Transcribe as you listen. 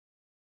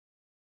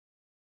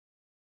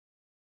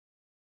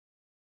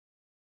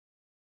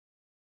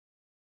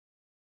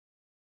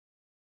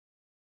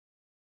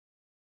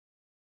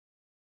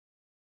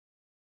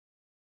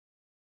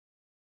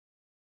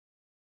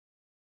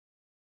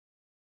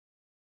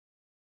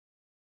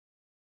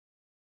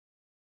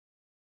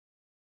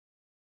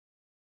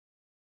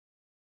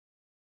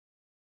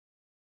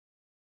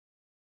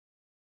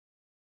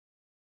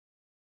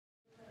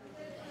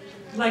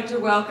I'd like to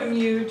welcome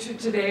you to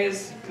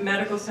today's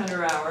Medical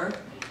Center Hour.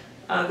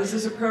 This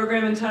is a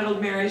program entitled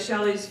Mary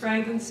Shelley's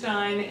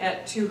Frankenstein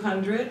at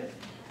 200,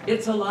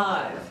 It's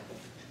Alive,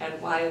 and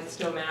Why It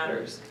Still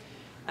Matters.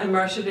 I'm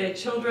Marcia Day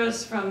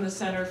Childress from the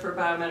Center for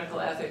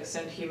Biomedical Ethics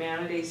and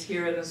Humanities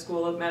here in the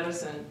School of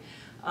Medicine.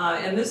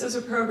 And this is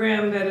a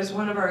program that is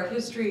one of our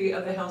History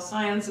of the Health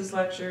Sciences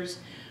lectures.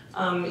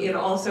 It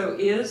also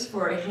is,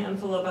 for a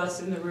handful of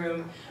us in the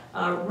room,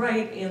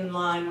 right in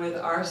line with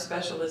our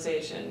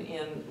specialization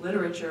in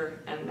literature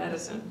and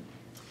medicine.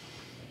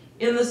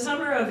 In the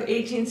summer of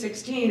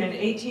 1816, an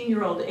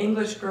 18-year-old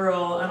English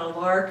girl on a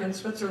lark in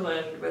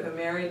Switzerland with a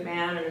married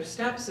man and her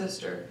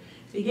stepsister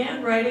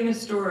began writing a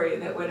story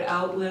that would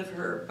outlive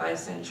her by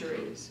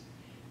centuries.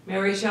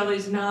 Mary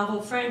Shelley's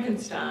novel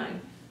Frankenstein,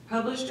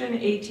 published in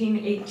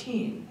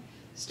 1818,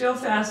 still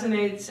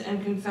fascinates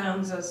and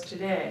confounds us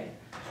today,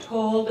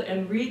 told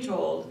and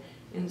retold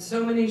in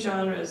so many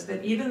genres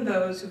that even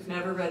those who've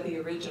never read the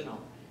original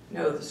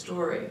know the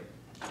story.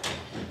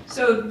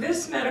 So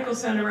this Medical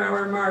Center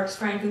Hour marks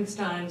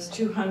Frankenstein's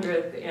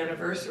 200th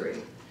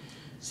anniversary.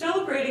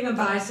 Celebrating a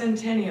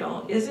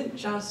bicentennial isn't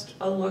just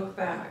a look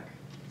back.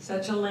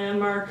 Such a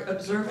landmark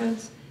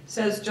observance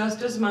says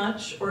just as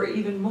much or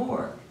even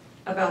more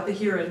about the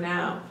here and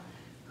now,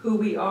 who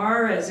we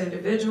are as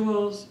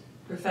individuals,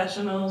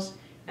 professionals,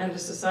 and a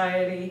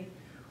society,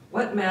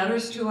 what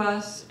matters to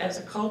us as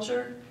a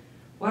culture,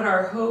 what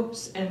our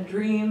hopes and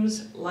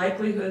dreams,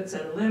 likelihoods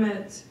and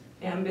limits,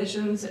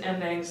 ambitions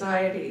and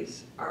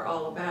anxieties are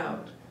all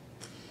about.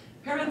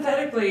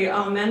 Parenthetically,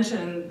 I'll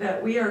mention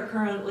that we are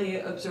currently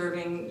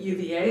observing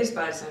UVA's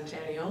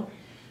bicentennial,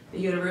 the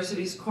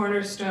university's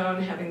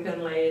cornerstone having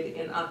been laid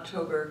in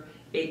October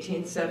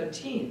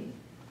 1817,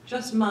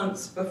 just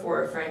months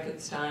before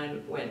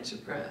Frankenstein went to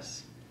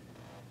press.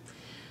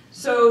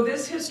 So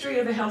this History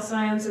of the Health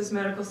Sciences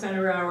Medical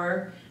Center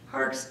Hour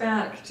harks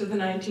back to the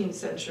 19th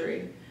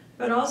century,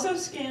 but also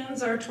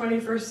scans our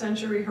 21st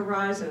century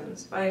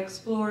horizons by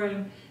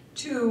exploring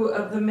two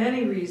of the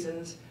many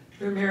reasons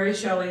for Mary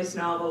Shelley's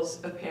novel's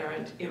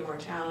apparent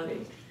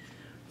immortality.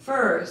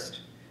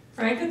 First,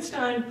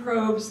 Frankenstein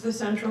probes the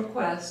central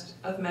quest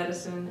of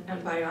medicine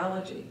and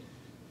biology.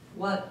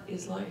 What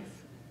is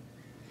life?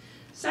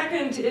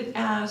 Second, it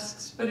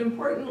asks, but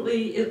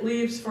importantly, it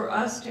leaves for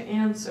us to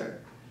answer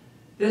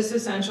this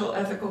essential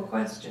ethical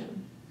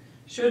question.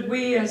 Should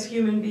we as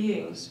human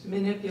beings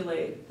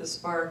manipulate the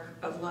spark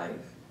of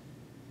life?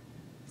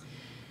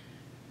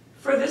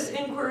 For this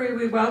inquiry,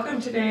 we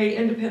welcome today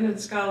independent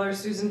scholar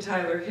Susan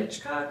Tyler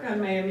Hitchcock on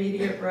my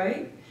immediate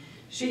right.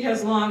 She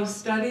has long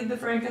studied the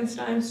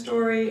Frankenstein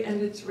story and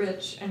its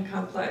rich and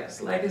complex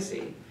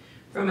legacy,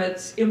 from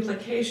its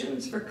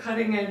implications for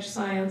cutting-edge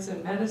science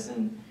and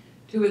medicine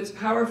to its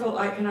powerful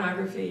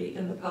iconography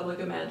in the public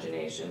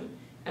imagination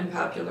and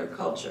popular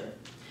culture.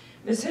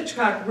 Ms.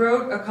 Hitchcock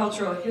wrote a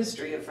cultural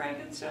history of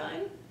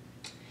Frankenstein,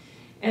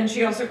 and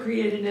she also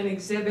created an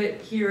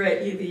exhibit here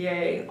at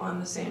UVA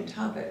on the same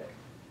topic.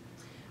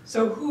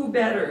 So who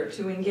better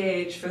to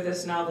engage for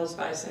this novel's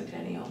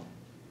bicentennial?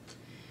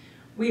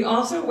 We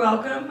also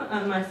welcome,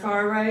 on my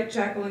far right,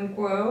 Jacqueline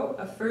Guo,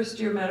 a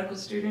first-year medical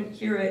student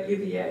here at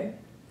UVA.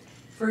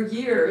 For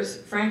years,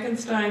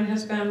 Frankenstein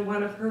has been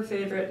one of her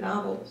favorite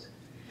novels.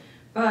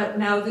 But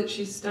now that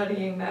she's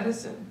studying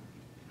medicine,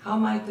 how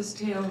might this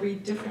tale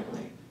read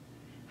differently?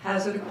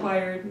 Has it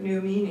acquired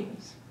new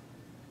meanings?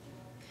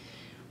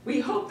 We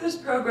hope this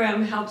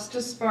program helps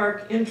to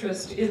spark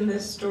interest in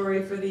this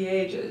story for the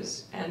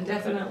ages, and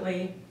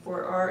definitely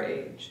for our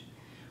age.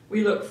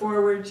 We look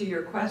forward to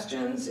your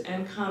questions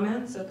and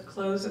comments at the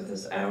close of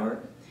this hour.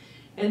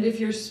 And if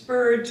you're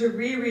spurred to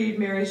reread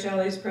Mary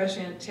Shelley's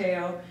prescient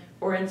tale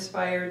or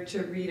inspired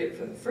to read it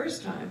for the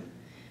first time,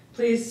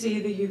 please see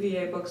the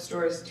UVA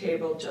bookstore's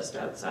table just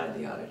outside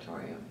the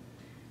auditorium.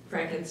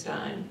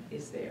 Frankenstein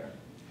is there.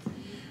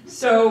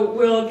 So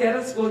we'll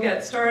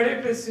get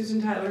started with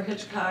Susan Tyler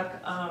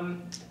Hitchcock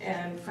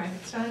and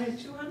Frankenstein at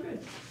 200.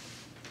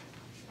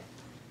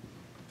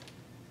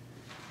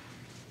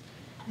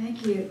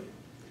 Thank you.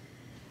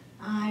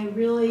 I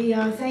really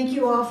thank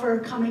you all for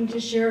coming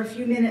to share a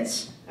few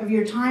minutes of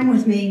your time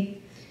with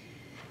me.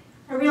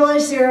 I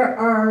realize there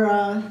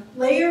are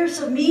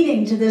layers of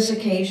meaning to this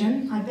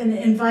occasion. I've been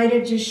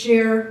invited to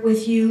share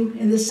with you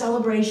in the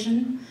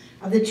celebration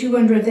of the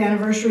 200th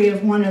anniversary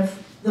of one of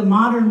the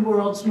modern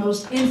world's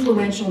most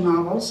influential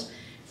novels,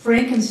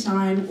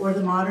 Frankenstein or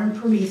the Modern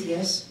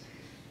Prometheus,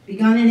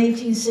 begun in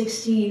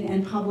 1816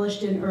 and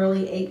published in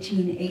early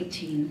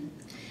 1818.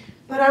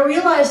 But I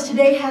realize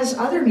today has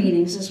other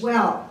meanings as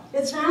well.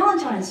 It's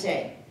Valentine's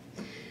Day.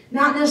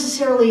 Not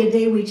necessarily a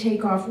day we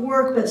take off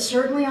work, but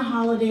certainly a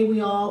holiday we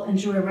all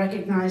enjoy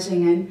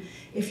recognizing, and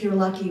if you're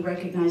lucky,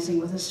 recognizing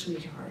with a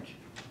sweetheart.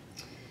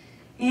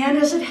 And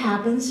as it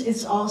happens,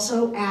 it's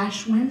also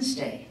Ash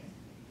Wednesday,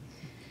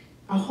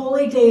 a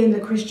holy day in the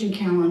Christian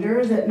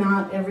calendar that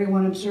not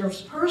everyone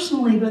observes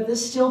personally, but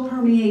this still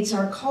permeates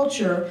our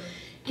culture,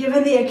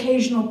 given the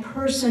occasional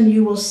person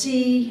you will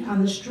see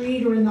on the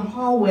street or in the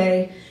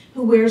hallway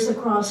who wears the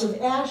cross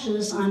of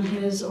ashes on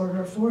his or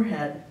her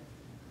forehead.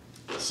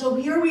 So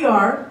here we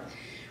are,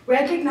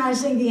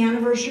 recognizing the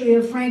anniversary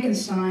of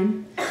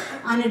Frankenstein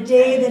on a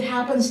day that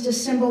happens to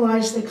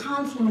symbolize the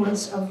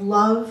confluence of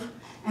love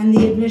and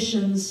the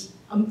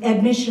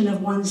admission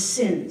of one's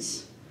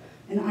sins.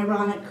 An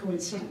ironic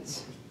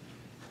coincidence.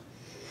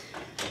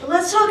 But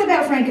let's talk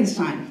about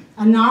Frankenstein,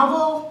 a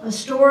novel, a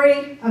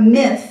story, a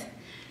myth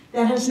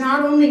that has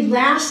not only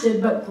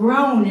lasted but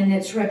grown in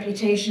its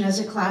reputation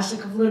as a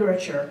classic of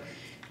literature,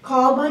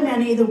 called by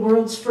many the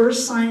world's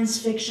first science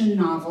fiction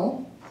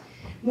novel,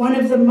 one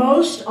of the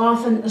most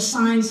often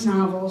assigned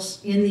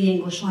novels in the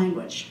English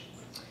language.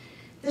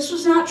 This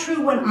was not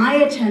true when I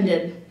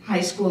attended high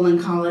school and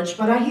college,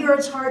 but I hear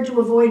it's hard to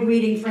avoid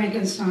reading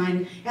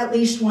Frankenstein at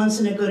least once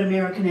in a good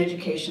American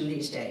education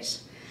these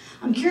days.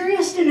 I'm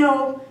curious to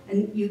know,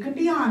 and you can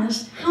be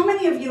honest, how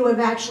many of you have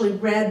actually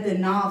read the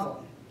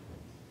novel?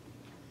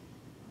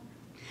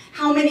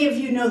 How many of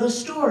you know the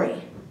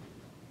story?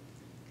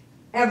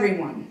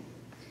 Everyone.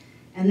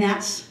 And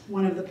that's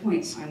one of the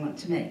points I want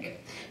to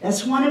make.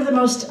 That's one of the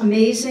most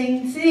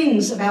amazing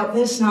things about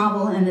this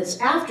novel and its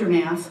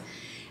aftermath,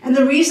 and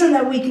the reason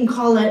that we can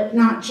call it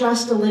not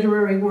just a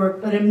literary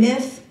work, but a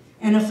myth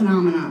and a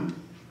phenomenon.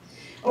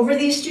 Over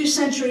these 2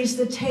 centuries,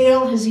 the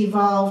tale has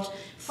evolved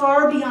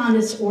far beyond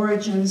its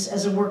origins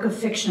as a work of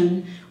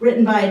fiction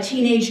written by a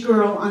teenage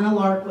girl on a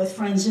lark with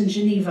friends in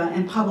Geneva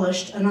and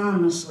published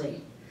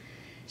anonymously.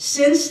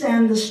 Since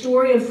then, the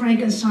story of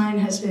Frankenstein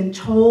has been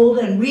told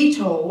and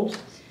retold,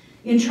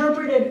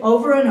 interpreted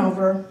over and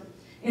over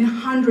in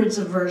hundreds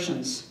of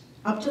versions,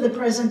 up to the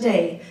present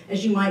day,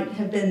 as you might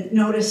have been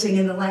noticing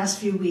in the last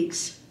few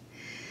weeks.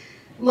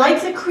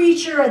 Like the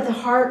creature at the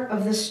heart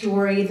of the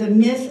story, the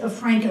myth of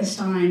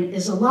Frankenstein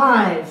is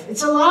alive.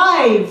 It's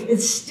alive,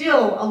 it's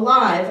still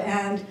alive,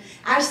 and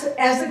as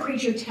the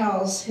creature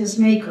tells his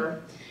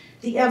maker,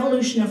 the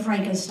evolution of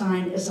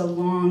Frankenstein is a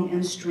long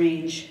and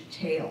strange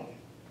tale.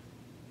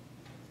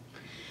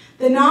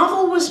 The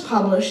novel was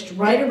published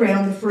right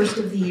around the first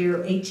of the year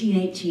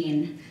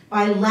 1818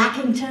 by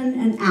Lackington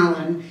and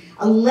Allen,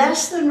 a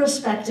less than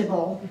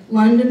respectable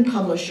London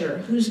publisher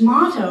whose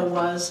motto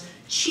was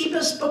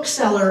cheapest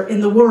bookseller in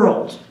the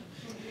world,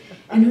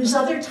 and whose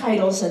other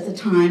titles at the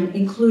time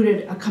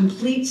included A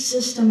Complete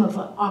System of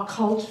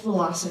Occult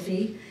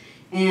Philosophy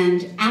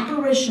and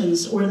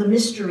Apparitions or the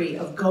Mystery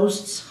of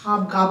Ghosts,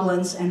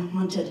 Hobgoblins, and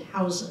Haunted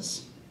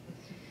Houses.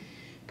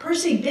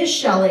 Percy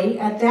Bysshe Shelley,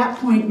 at that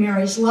point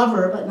Mary's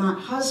lover but not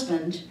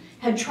husband,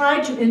 had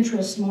tried to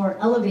interest more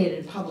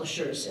elevated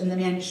publishers in the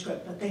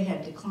manuscript, but they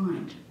had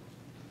declined.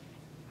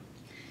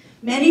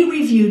 Many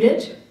reviewed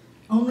it,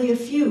 only a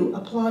few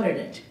applauded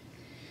it.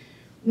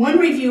 One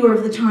reviewer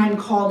of the time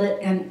called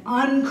it an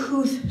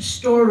uncouth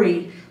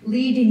story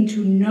leading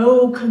to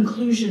no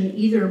conclusion,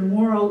 either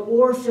moral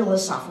or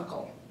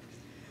philosophical.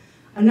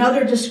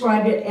 Another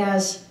described it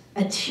as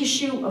a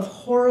tissue of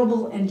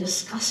horrible and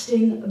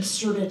disgusting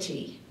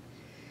absurdity.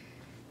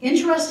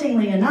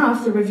 Interestingly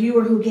enough, the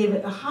reviewer who gave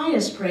it the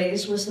highest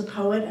praise was the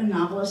poet and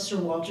novelist Sir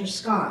Walter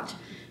Scott,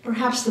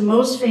 perhaps the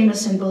most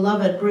famous and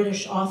beloved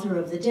British author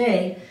of the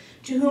day,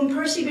 to whom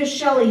Percy Bysshe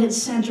Shelley had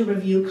sent a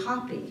review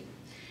copy.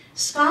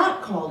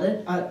 Scott called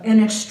it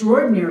an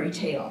extraordinary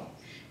tale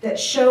that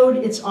showed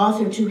its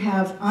author to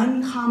have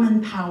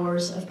uncommon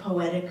powers of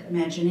poetic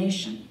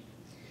imagination.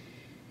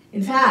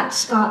 In fact,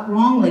 Scott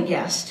wrongly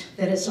guessed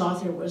that its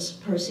author was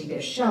Percy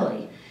Bysshe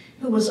Shelley,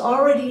 who was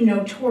already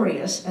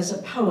notorious as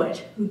a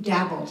poet who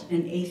dabbled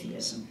in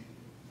atheism.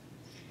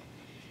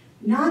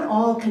 Not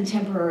all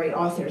contemporary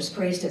authors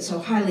praised it so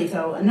highly,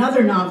 though.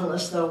 Another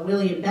novelist, though,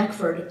 William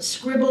Beckford,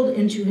 scribbled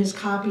into his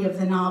copy of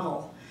the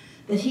novel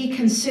that he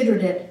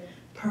considered it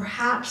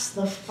perhaps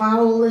the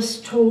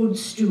foulest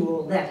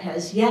toadstool that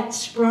has yet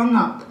sprung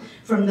up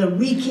from the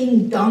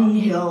reeking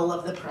dunghill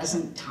of the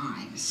present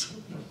times.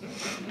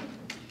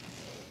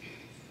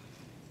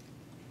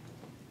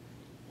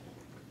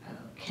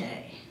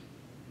 Okay.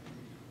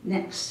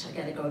 Next, I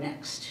gotta go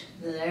next.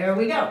 There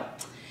we go.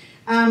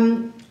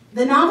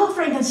 The novel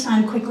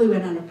Frankenstein quickly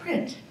went out of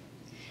print,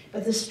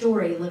 but the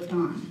story lived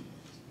on.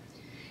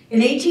 In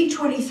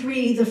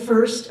 1823, the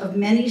first of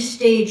many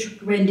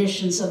stage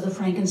renditions of the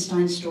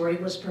Frankenstein story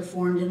was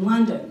performed in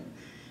London.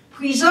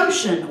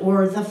 Presumption,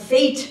 or The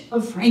Fate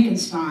of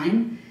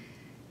Frankenstein,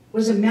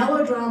 was a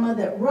melodrama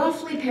that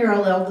roughly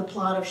paralleled the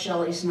plot of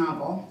Shelley's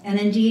novel, and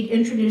indeed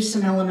introduced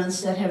some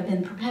elements that have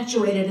been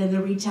perpetuated in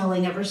the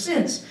retelling ever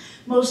since,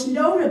 most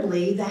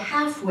notably the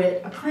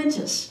half-wit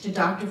apprentice to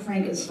Dr.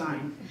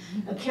 Frankenstein,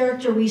 a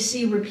character we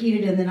see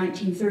repeated in the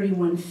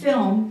 1931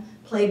 film,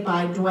 played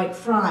by Dwight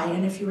Frye,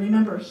 and if you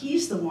remember,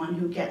 he's the one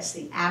who gets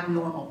the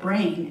abnormal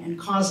brain and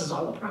causes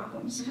all the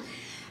problems.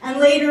 And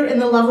later in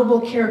the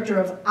lovable character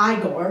of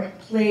Igor,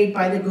 played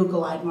by the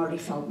Google-eyed Marty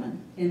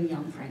Feldman in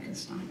Young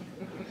Frankenstein.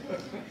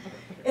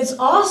 It's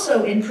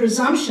also in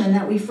Presumption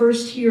that we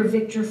first hear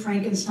Victor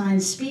Frankenstein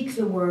speak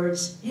the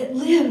words, "It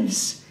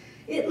lives,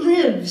 it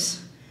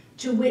lives,"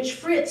 to which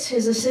Fritz,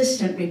 his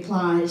assistant,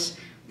 replies,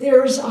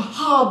 "There's a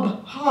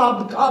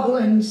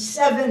hobgoblin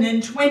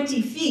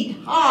 27 feet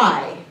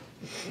high."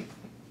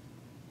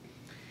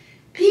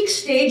 Peak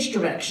stage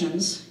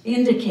directions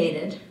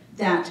indicated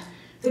that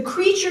the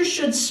creature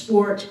should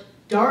sport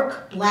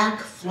dark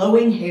black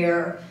flowing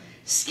hair,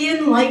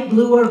 skin light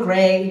blue or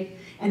gray,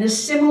 and a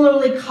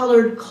similarly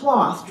colored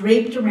cloth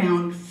draped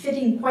around,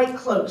 fitting quite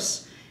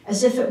close,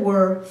 as if it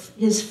were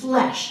his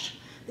flesh.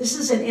 This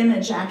is an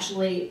image,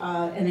 actually,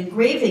 an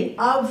engraving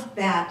of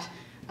that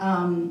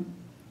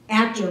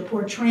actor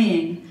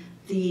portraying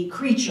the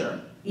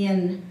creature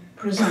in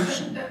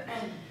Presumption.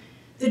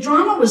 The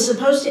drama was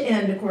supposed to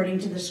end, according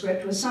to the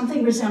script, with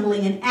something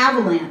resembling an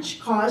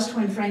avalanche caused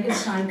when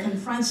Frankenstein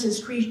confronts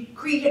his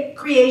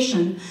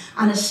creation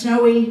on a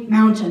snowy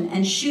mountain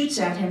and shoots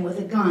at him with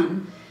a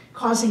gun,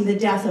 causing the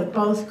death of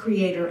both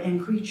creator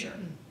and creature.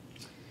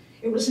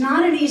 It was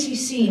not an easy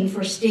scene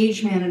for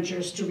stage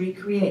managers to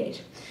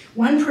recreate.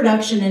 One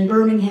production in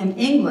Birmingham,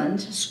 England,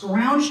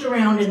 scrounged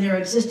around in their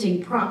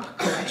existing prop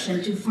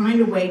collection to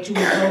find a way to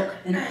evoke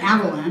an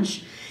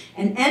avalanche,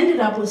 and ended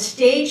up with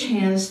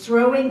stagehands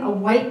throwing a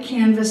white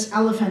canvas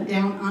elephant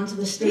down onto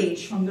the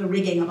stage from the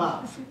rigging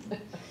above.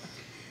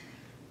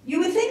 You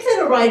would think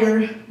that a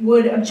writer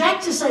would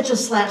object to such a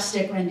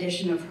slapstick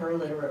rendition of her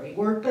literary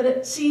work, but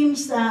it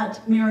seems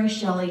that Mary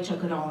Shelley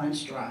took it all in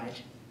stride.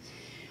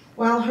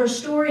 While her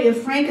story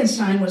of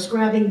Frankenstein was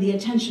grabbing the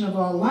attention of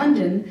all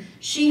London,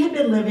 she had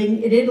been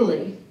living in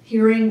Italy,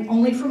 hearing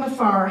only from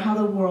afar how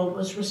the world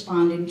was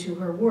responding to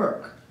her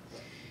work.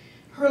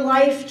 Her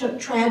life took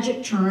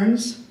tragic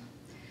turns.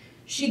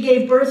 She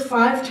gave birth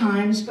 5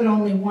 times, but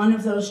only one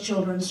of those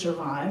children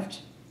survived.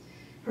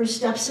 Her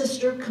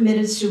stepsister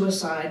committed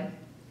suicide.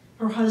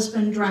 Her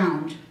husband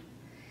drowned.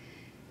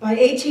 By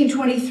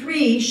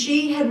 1823,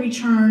 she had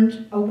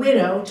returned a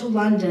widow to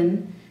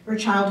London, her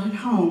childhood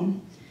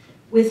home,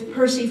 with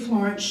Percy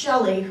Florence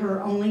Shelley,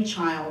 her only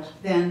child,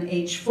 then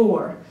age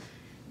 4,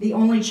 the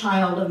only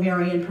child of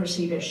Mary and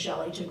Perceivus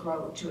Shelley to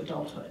grow to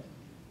adulthood.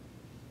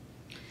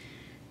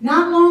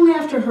 Not long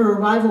after her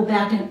arrival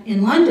back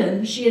in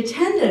London, she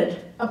attended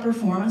a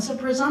performance of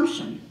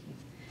Presumption.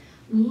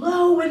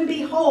 "Lo and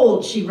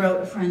behold," she wrote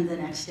a friend the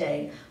next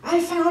day, "I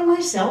found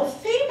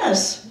myself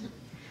famous.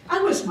 I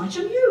was much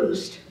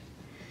amused."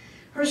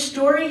 Her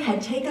story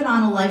had taken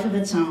on a life of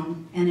its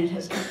own, and it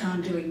has kept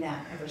on doing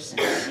that ever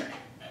since.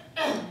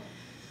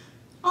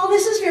 All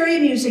this is very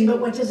amusing, but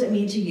what does it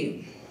mean to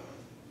you?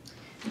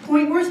 The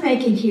point worth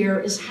making here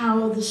is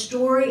how the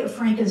story of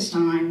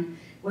Frankenstein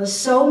was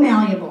so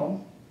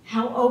malleable,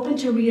 how open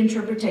to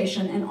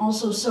reinterpretation, and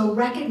also so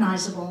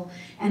recognizable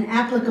and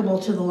applicable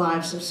to the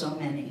lives of so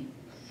many.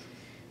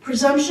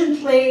 Presumption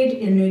played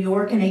in New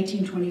York in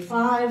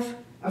 1825,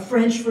 a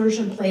French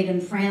version played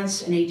in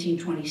France in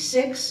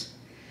 1826.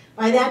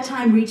 By that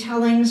time,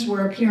 retellings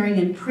were appearing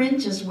in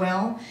print as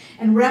well,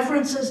 and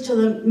references to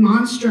the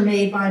monster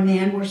made by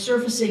man were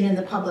surfacing in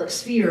the public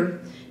sphere,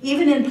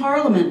 even in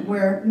Parliament,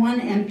 where one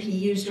MP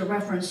used a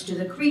reference to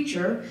the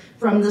creature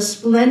from the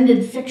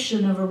splendid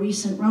fiction of a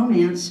recent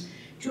romance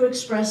to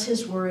express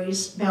his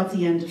worries about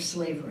the end of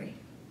slavery.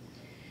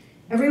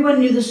 Everyone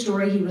knew the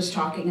story he was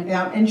talking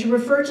about, and to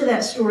refer to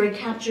that story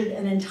captured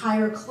an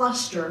entire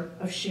cluster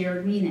of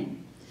shared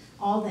meaning.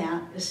 All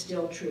that is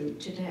still true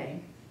today.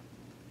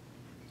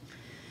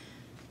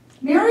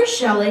 Mary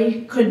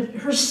Shelley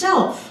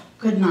herself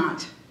could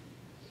not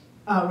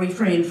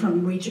refrain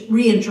from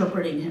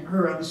reinterpreting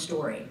her own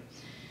story.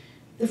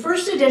 The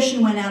first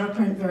edition went out of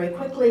print very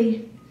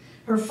quickly.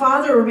 Her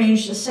father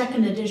arranged a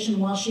second edition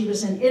while she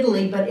was in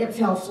Italy, but it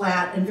fell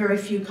flat, and very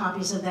few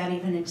copies of that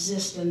even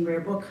exist in rare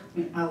book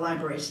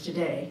libraries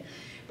today.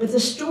 But the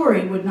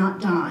story would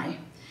not die.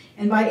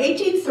 And by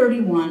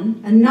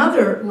 1831,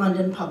 another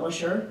London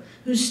publisher,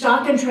 whose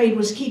stock and trade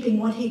was keeping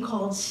what he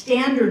called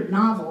standard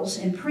novels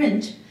in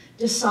print,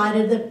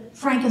 decided that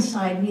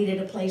Frankenstein needed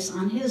a place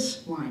on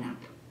his lineup.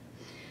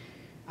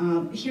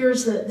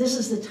 This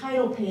is the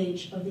title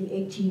page of the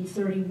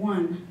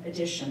 1831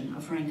 edition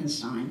of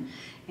Frankenstein.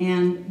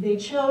 And they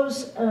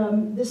chose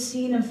this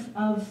scene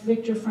of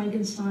Victor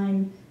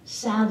Frankenstein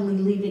sadly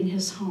leaving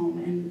his home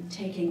and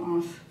taking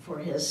off for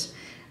his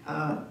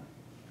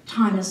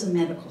time as a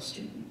medical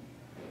student.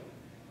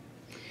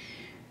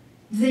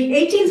 The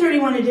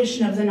 1831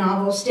 edition of the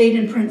novel stayed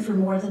in print for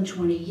more than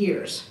 20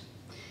 years.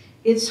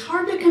 It's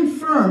hard to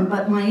confirm,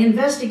 but my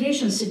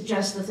investigation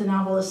suggests that the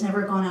novel has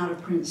never gone out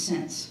of print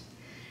since.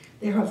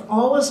 There have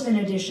always been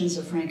editions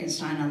of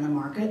Frankenstein on the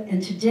market,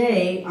 and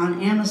today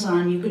on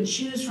Amazon you can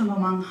choose from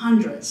among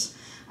hundreds.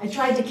 I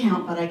tried to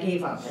count, but I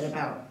gave up at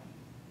about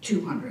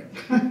 200,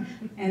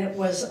 and it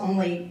was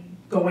only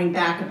going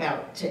back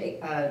about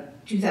to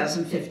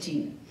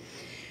 2015.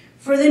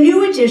 For the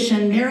new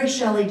edition, Mary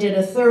Shelley did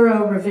a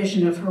thorough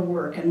revision of her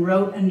work and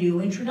wrote a new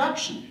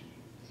introduction.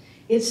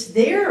 It's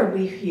there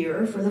we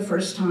hear, for the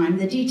first time,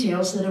 the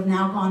details that have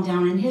now gone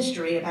down in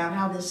history about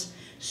how this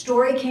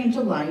story came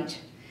to light,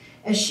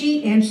 as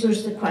she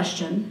answers the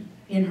question,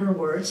 in her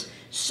words,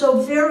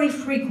 "So very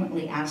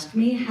frequently asked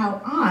me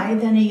how I,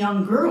 then a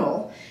young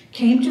girl,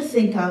 came to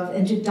think of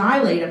and to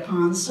dilate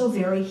upon so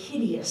very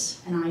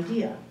hideous an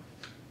idea."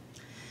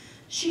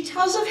 She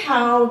tells of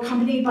how,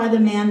 accompanied by the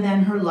man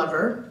then her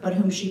lover, but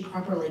whom she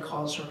properly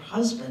calls her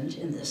husband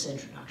in this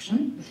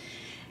introduction,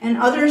 and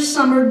others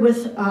summered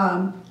with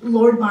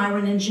Lord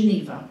Byron in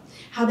Geneva,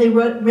 how they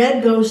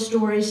read ghost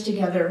stories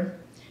together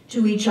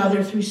to each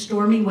other through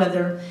stormy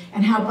weather,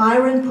 and how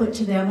Byron put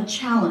to them a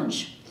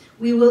challenge.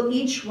 "We will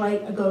each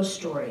write a ghost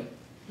story,"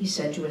 he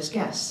said to his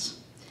guests.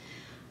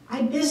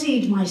 "I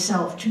busied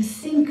myself to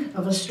think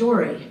of a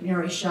story,"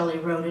 Mary Shelley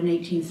wrote in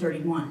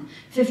 1831,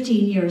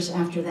 15 years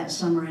after that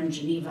summer in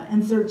Geneva,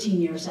 and 13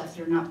 years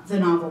after the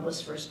novel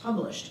was first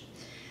published.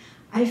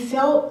 "I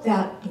felt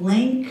that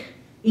blank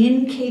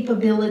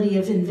incapability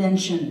of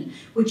invention,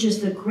 which is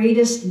the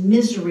greatest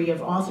misery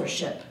of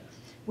authorship,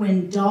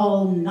 when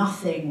dull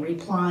nothing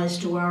replies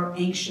to our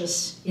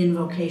anxious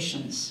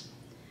invocations.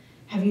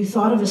 Have you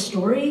thought of a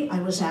story?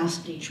 I was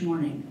asked each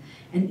morning,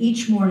 and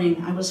each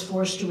morning I was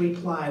forced to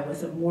reply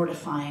with a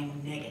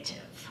mortifying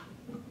negative."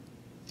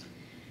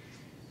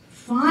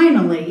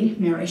 Finally,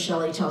 Mary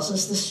Shelley tells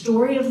us, the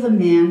story of the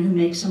man who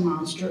makes a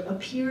monster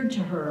appeared to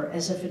her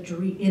as if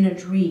in a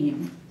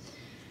dream.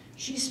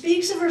 She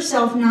speaks of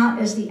herself not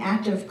as the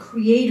active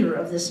creator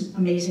of this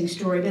amazing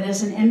story, but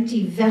as an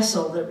empty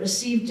vessel that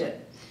received it.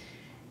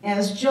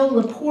 As Jill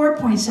Lepore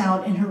points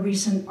out in her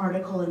recent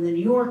article in the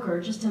New Yorker,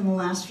 just in the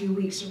last few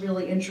weeks, a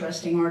really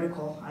interesting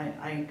article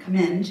I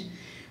commend,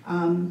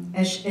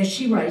 as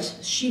she writes,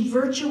 she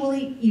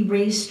virtually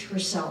erased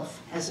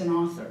herself as an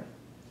author.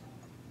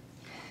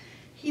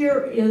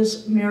 Here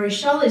is Mary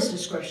Shelley's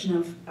description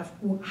of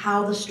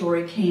how the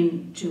story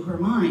came to her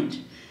mind.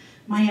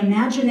 "My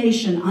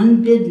imagination,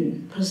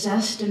 unbidden,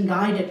 possessed and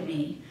guided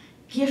me,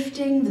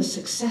 gifting the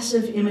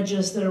successive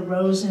images that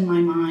arose in my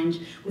mind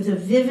with a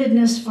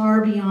vividness far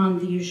beyond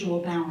the usual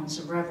bounds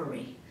of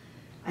reverie.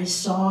 I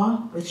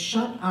saw with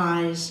shut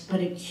eyes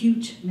but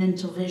acute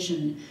mental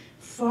vision,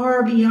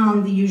 far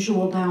beyond the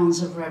usual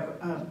bounds of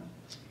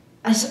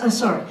I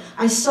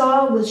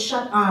saw with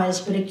shut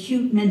eyes but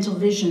acute mental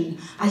vision.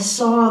 I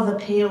saw the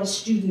pale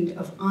student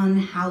of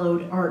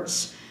unhallowed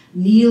arts,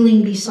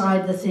 kneeling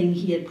beside the thing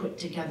he had put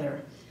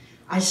together.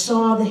 I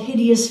saw the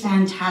hideous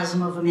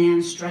phantasm of a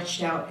man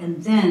stretched out,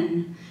 and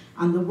then,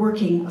 on the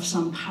working of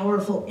some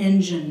powerful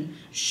engine,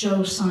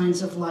 show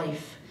signs of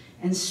life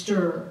and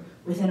stir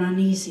with an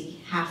uneasy,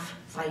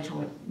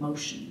 half-vital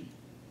motion."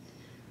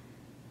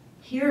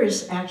 Here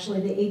is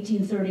actually the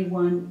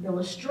 1831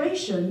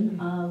 illustration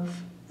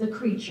of the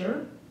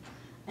creature,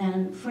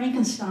 and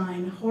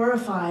Frankenstein,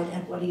 horrified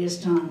at what he has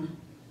done,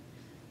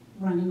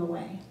 running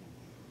away.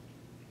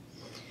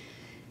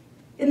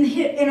 In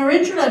her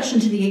introduction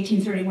to the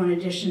 1831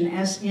 edition,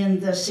 as in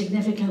the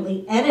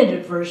significantly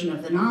edited version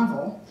of the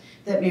novel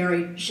that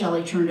Mary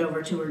Shelley turned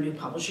over to her new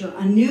publisher,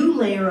 a new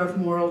layer of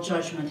moral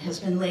judgment has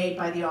been laid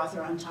by the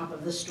author on top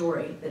of the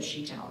story that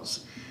she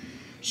tells.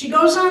 She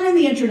goes on in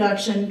the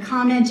introduction,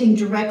 commenting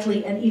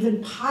directly and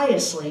even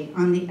piously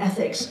on the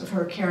ethics of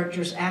her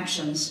character's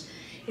actions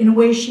in a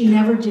way she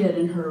never did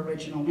in her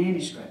original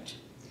manuscript.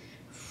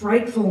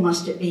 Frightful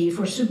must it be,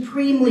 for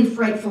supremely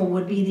frightful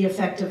would be the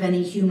effect of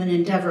any human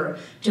endeavor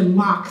to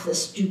mock the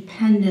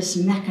stupendous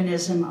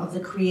mechanism of the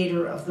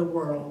creator of the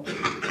world.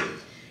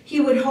 He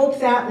would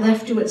hope that,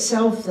 left to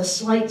itself, the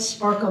slight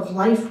spark of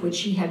life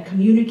which he had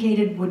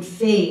communicated would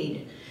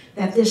fade,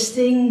 that this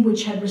thing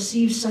which had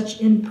received such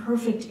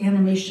imperfect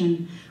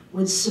animation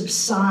would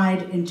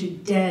subside into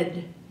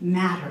dead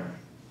matter.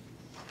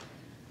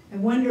 I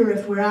wonder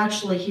if we're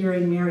actually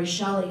hearing Mary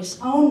Shelley's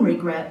own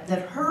regret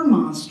that her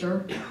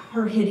monster,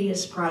 her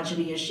hideous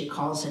progeny as she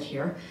calls it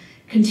here,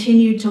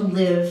 continued to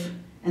live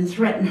and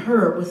threaten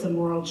her with the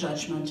moral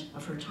judgment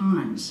of her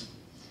times.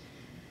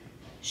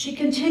 She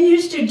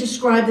continues to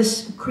describe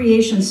this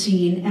creation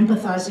scene,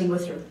 empathizing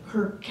with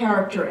her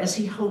character as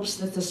he hopes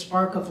that the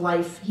spark of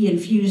life he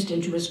infused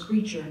into his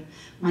creature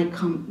might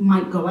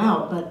go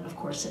out, but of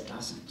course it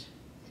doesn't.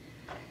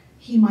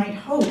 He might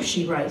hope,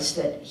 she writes,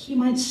 that he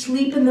might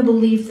sleep in the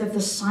belief that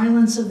the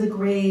silence of the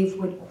grave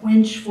would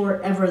quench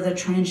forever the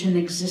transient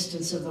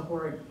existence of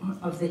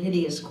the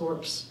hideous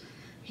corpse.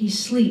 He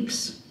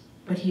sleeps,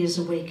 but he is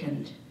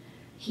awakened.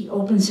 He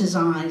opens his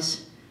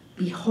eyes.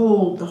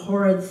 Behold, the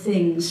horrid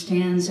thing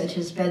stands at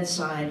his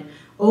bedside,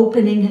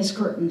 opening his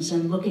curtains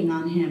and looking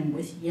on him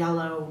with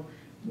yellow,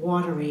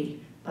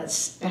 watery, but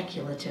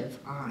speculative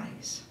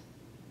eyes.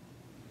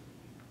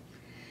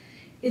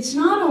 It's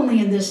not only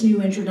in this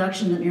new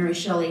introduction that Mary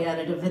Shelley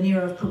added a veneer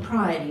of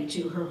propriety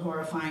to her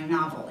horrifying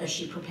novel as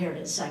she prepared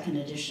its second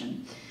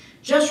edition.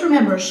 Just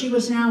remember, she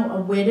was now a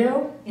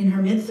widow in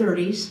her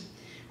mid-30s,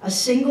 a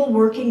single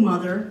working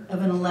mother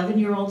of an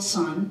 11-year-old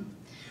son,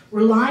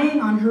 relying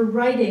on her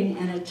writing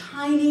and a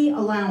tiny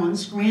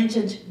allowance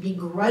granted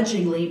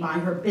begrudgingly by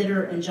her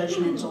bitter and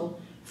judgmental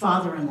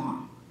father-in-law.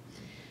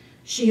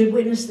 She had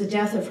witnessed the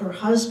death of her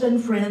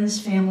husband, friends,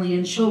 family,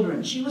 and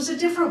children. She was a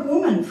different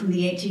woman from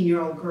the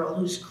 18-year-old girl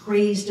whose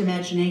crazed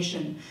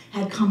imagination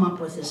had come up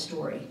with this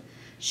story.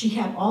 She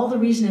had all the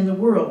reason in the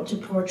world to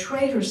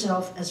portray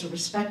herself as a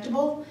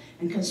respectable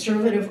and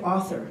conservative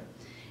author,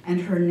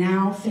 and her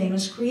now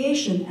famous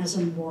creation as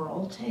a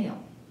moral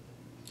tale.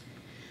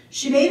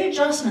 She made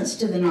adjustments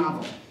to the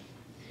novel.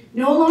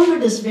 No longer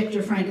does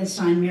Victor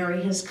Frankenstein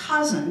marry his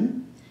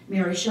cousin.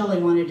 Mary Shelley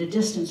wanted to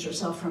distance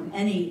herself from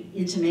any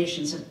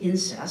intimations of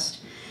incest,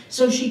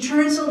 so she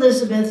turns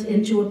Elizabeth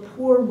into a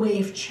poor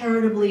waif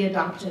charitably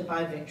adopted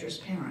by Victor's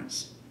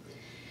parents.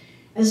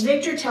 As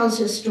Victor tells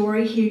his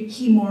story,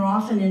 he more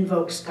often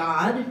invokes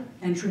God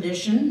and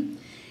tradition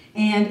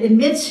and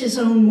admits his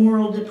own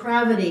moral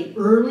depravity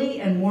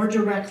early and more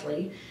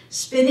directly,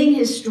 spinning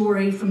his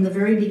story from the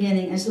very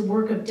beginning as the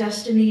work of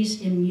destiny's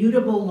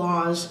immutable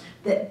laws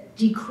that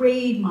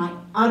decreed my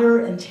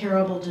utter and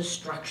terrible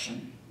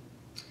destruction.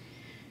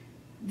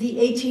 The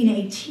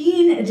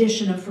 1818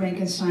 edition of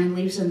Frankenstein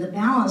leaves in the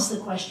balance the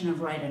question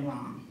of right and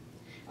wrong,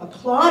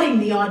 applauding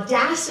the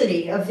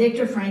audacity of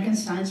Victor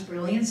Frankenstein's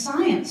brilliant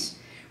science,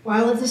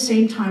 while at the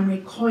same time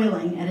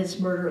recoiling at its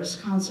murderous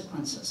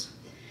consequences.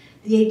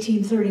 The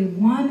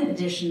 1831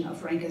 edition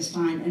of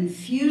Frankenstein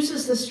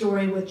infuses the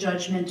story with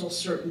judgmental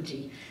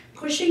certainty,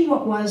 pushing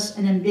what was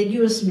an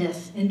ambiguous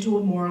myth into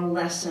a moral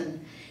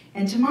lesson,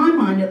 and to my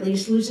mind at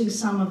least, losing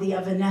some of the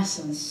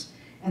evanescence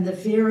and the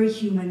very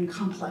human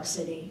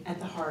complexity at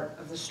the heart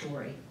of the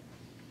story.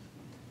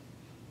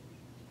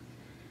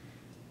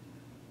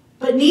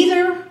 But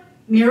neither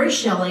Mary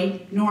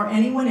Shelley nor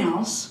anyone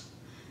else,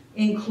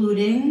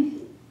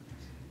 including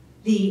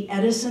the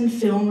Edison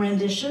film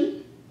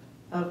rendition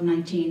of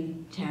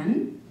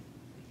 1910,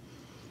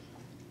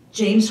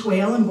 James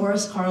Whale and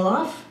Boris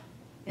Karloff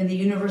in the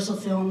Universal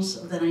films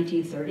of the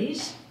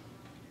 1930s,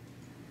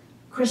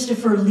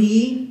 Christopher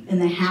Lee in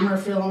the Hammer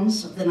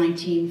films of the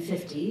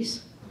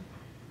 1950s,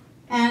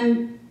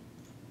 and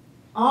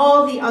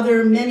all the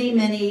other many,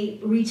 many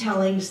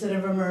retellings that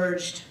have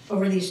emerged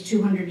over these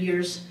 200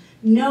 years,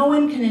 no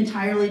one can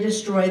entirely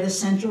destroy the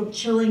central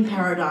chilling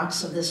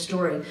paradox of this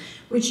story,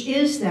 which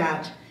is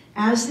that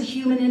as the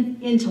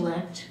human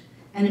intellect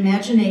and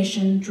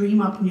imagination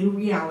dream up new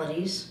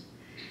realities,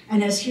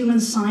 and as human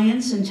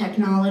science and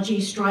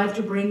technology strive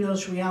to bring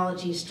those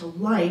realities to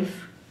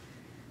life,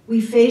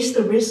 we face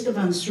the risk of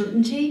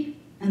uncertainty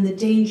and the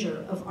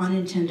danger of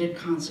unintended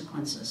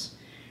consequences.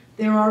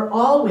 There are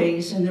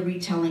always, in the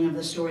retelling of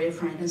the story of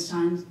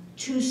Frankenstein,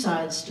 two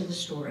sides to the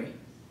story.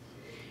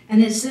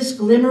 And it's this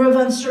glimmer of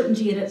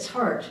uncertainty at its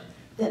heart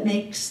that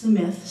makes the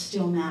myth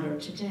still matter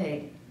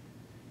today.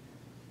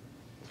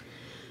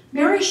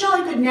 Mary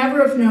Shelley could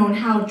never have known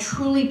how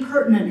truly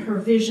pertinent her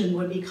vision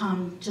would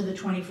become to the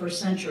 21st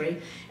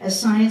century as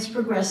science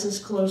progresses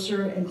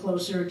closer and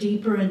closer,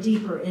 deeper and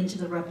deeper into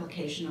the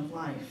replication of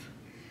life.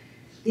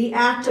 The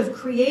act of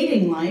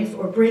creating life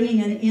or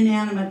bringing an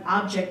inanimate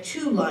object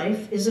to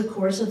life is, of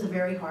course, at the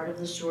very heart of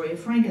the story of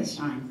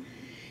Frankenstein.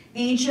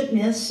 Ancient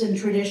myths and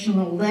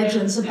traditional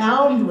legends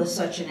abound with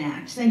such an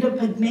act. Think of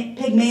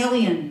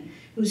Pygmalion,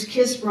 whose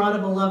kiss brought a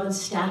beloved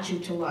statue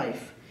to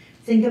life.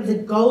 Think of the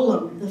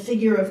golem, the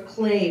figure of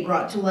clay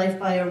brought to life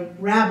by a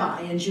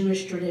rabbi in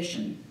Jewish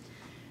tradition.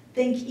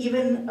 Think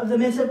even of the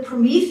myth of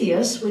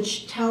Prometheus,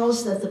 which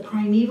tells that the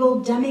primeval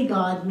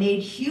demigod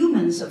made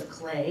humans of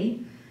clay,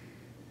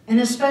 an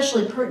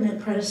especially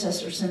pertinent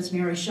predecessor since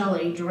Mary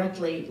Shelley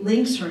directly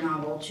links her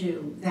novel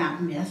to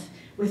that myth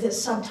with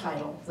its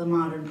subtitle, The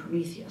Modern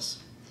Prometheus.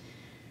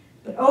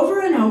 But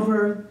over and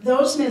over,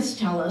 those myths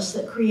tell us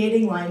that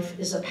creating life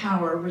is a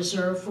power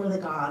reserved for the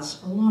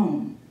gods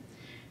alone.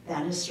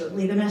 That is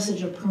certainly the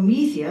message of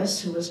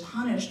Prometheus, who was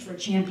punished for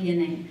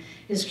championing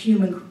his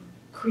human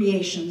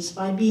creations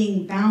by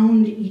being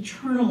bound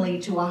eternally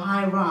to a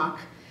high rock,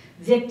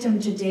 victim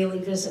to daily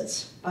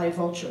visits by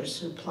vultures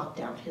who plucked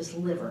out his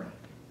liver.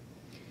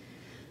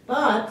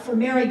 But for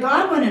Mary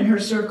Godwin and her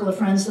circle of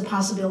friends, the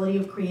possibility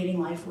of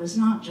creating life was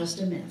not just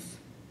a myth.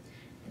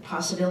 The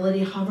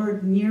possibility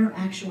hovered near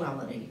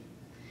actuality.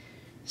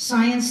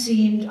 Science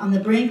seemed on the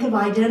brink of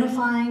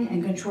identifying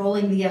and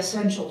controlling the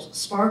essential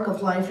spark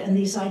of life, and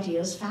these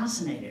ideas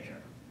fascinated her.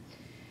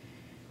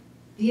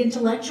 The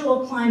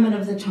intellectual climate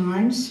of the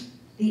times,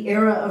 the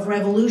era of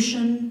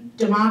revolution,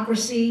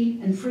 democracy,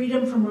 and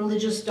freedom from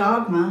religious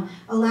dogma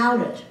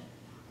allowed it.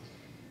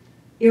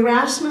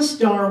 Erasmus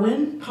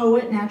Darwin,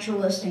 poet,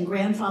 naturalist, and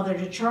grandfather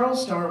to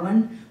Charles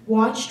Darwin,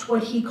 watched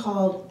what he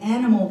called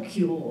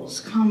animalcules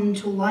come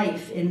to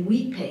life in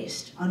wheat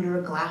paste under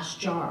a glass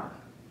jar.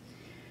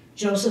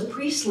 Joseph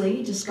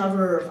Priestley,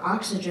 discoverer of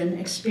oxygen,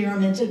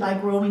 experimented by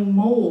growing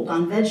mold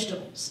on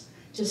vegetables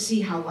to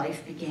see how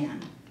life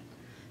began.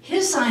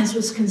 His science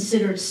was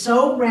considered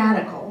so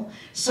radical,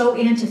 so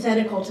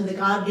antithetical to the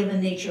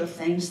God-given nature of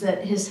things,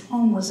 that his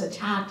home was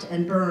attacked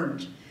and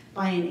burned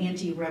by an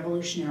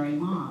anti-revolutionary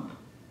mob.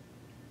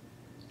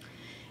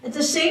 At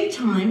the same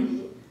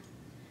time,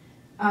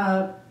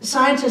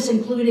 scientists,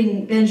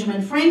 including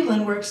Benjamin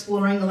Franklin, were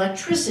exploring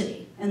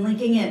electricity and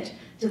linking it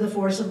to the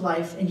force of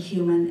life in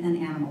human and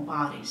animal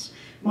bodies.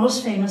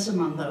 Most famous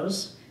among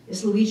those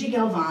is Luigi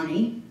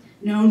Galvani,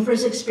 known for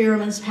his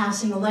experiments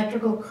passing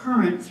electrical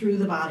current through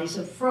the bodies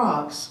of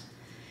frogs.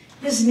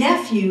 His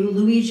nephew,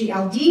 Luigi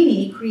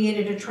Aldini,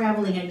 created a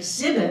traveling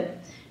exhibit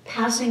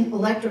passing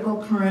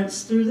electrical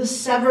currents through the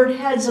severed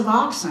heads of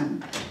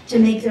oxen to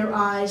make their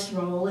eyes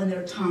roll and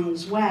their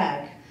tongues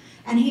wag.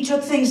 And he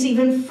took things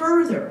even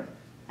further,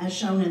 as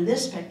shown in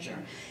this picture.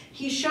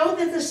 He showed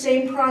that the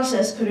same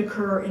process could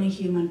occur in a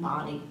human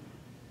body.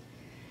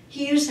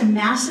 He used a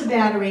massive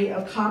battery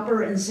of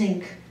copper and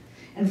zinc,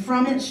 and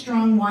from it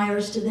strung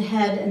wires to the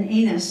head and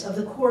anus of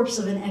the corpse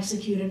of an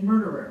executed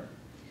murderer.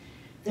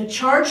 The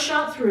charge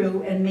shot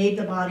through and made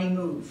the body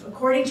move.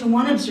 According to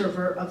one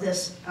observer of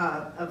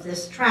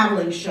this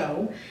traveling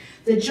show,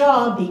 the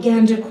jaw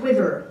began to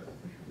quiver.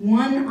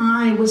 One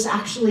eye was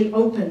actually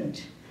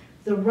opened.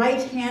 The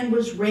right hand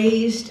was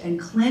raised and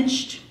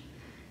clenched,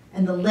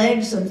 and the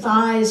legs and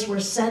thighs were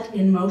set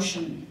in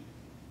motion.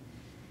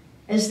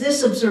 As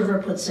this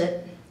observer puts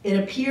it, it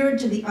appeared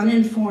to the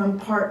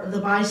uninformed part of the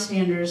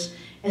bystanders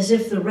as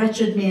if the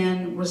wretched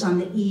man was on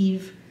the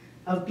eve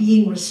of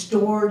being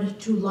restored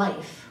to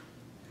life.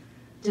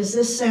 Does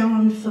this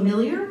sound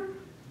familiar?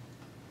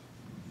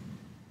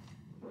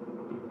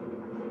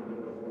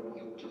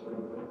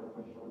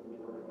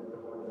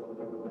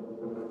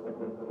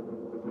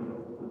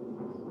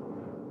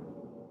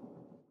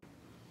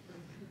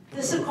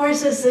 This, of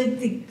course, is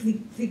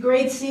the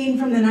great scene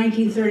from the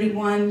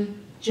 1931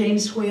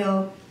 James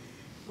Whale,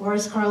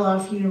 Boris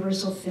Karloff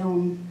Universal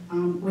film,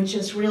 which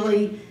has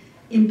really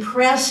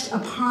impressed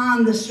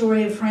upon the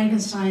story of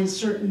Frankenstein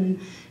certain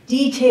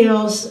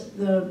details,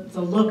 the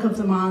look of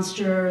the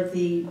monster,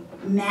 the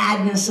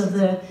madness of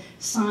the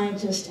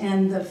scientist,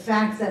 and the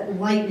fact that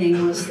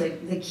lightning was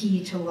the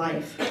key to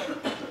life.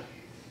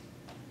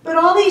 But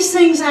all these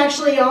things,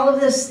 actually, all of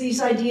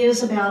these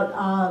ideas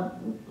about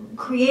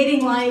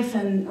creating life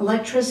and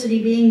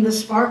electricity being the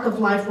spark of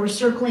life were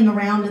circling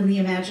around in the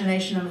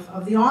imagination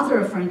of the author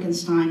of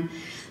Frankenstein.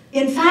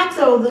 In fact,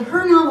 though,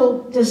 her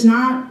novel does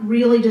not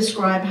really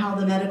describe how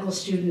the medical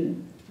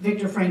student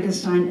Victor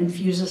Frankenstein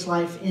infuses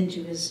life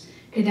into his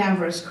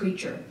cadaverous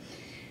creature.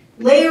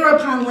 Layer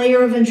upon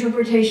layer of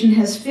interpretation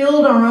has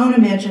filled our own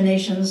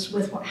imaginations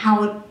with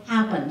how it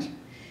happened.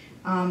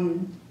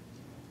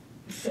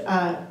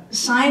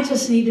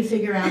 Scientists need to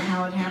figure out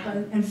how it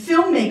happened, and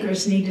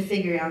filmmakers need to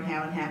figure out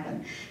how it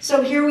happened.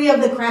 So here we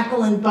have the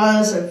crackle and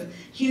buzz of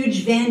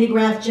huge Van de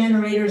Graaff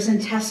generators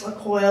and Tesla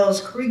coils,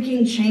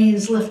 creaking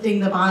chains lifting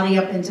the body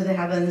up into the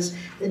heavens,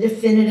 the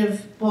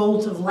definitive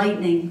bolt of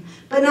lightning.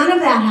 But none of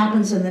that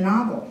happens in the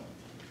novel.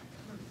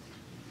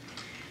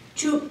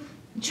 To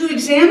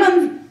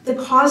examine the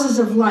causes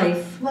of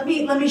life, let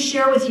me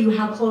share with you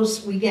how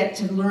close we get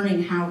to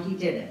learning how he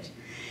did it.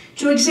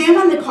 To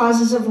examine the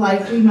causes of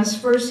life, we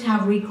must first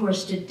have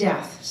recourse to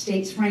death,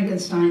 states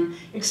Frankenstein,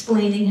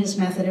 explaining his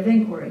method of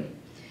inquiry.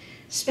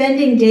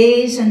 Spending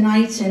days and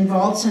nights in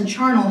vaults and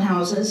charnel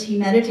houses, he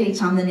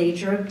meditates on the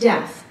nature of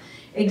death,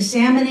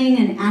 examining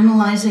and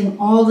analyzing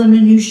all the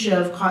minutiae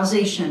of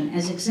causation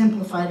as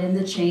exemplified in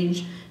the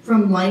change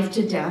from life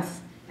to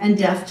death and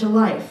death to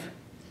life.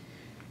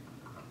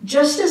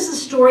 Just as the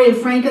story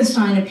of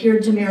Frankenstein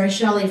appeared to Mary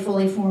Shelley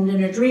fully formed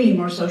in a dream,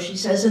 or so she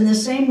says, in the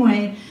same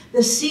way,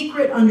 the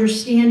secret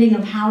understanding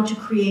of how to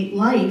create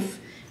life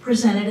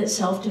presented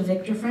itself to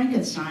Victor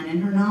Frankenstein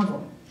in her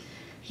novel.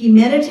 He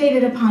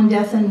meditated upon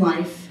death and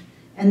life,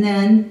 and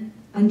then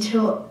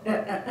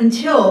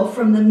until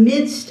from the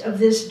midst of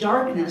this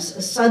darkness,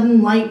 a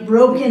sudden light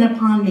broke in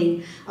upon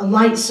me, a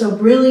light so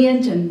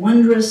brilliant and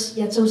wondrous,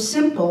 yet so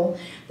simple,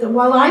 that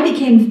while I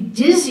became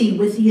dizzy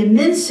with the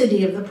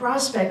immensity of the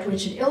prospect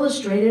which it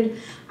illustrated,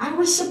 I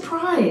was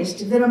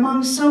surprised that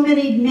among so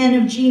many men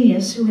of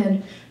genius who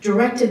had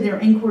directed their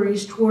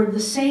inquiries toward the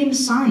same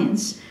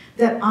science,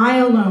 that I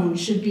alone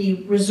should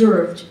be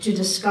reserved to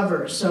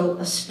discover so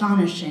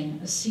astonishing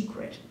a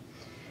secret.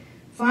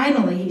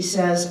 Finally, he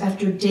says,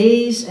 after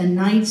days and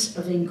nights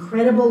of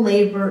incredible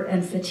labor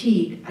and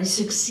fatigue, I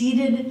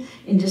succeeded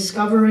in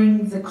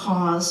discovering the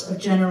cause of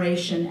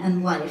generation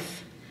and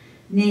life.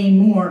 Nay,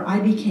 more, I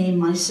became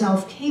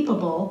myself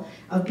capable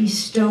of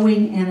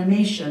bestowing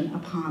animation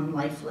upon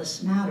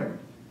lifeless matter.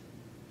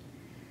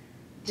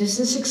 Does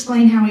this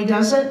explain how he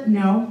does it?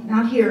 No,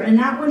 not here, and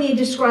not when he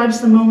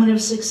describes the moment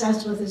of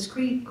success with his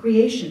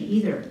creation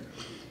either.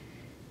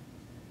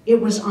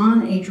 It was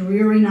on a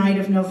dreary night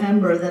of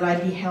November that I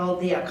beheld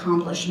the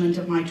accomplishment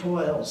of my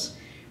toils.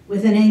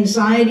 With an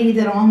anxiety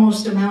that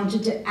almost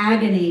amounted to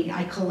agony,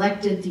 I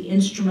collected the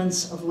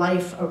instruments of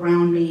life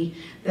around me,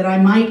 that I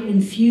might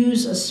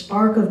infuse a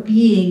spark of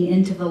being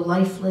into the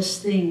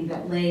lifeless thing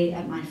that lay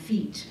at my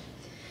feet.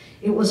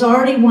 It was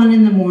already 1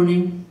 in the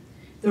morning.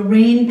 The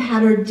rain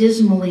pattered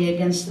dismally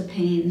against the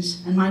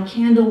panes, and my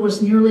candle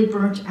was nearly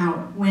burnt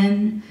out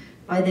when,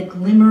 by the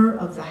glimmer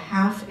of the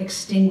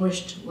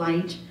half-extinguished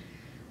light,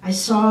 I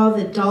saw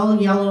the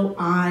dull yellow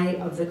eye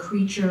of the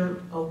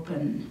creature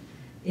open.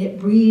 It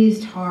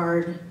breathed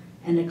hard,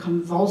 and a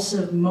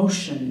convulsive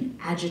motion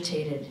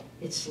agitated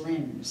its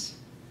limbs.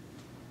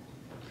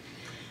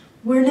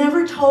 We're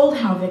never told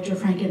how Victor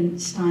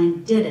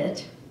Frankenstein did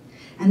it,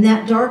 and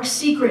that dark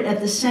secret at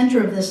the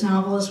center of this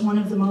novel is one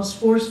of the most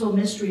forceful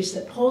mysteries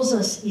that pulls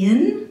us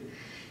in,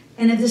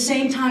 and at the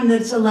same time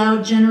that's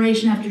allowed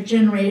generation after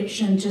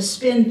generation to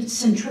spin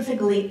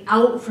centrifugally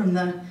out from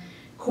the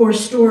core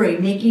story,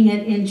 making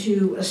it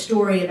into a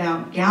story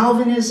about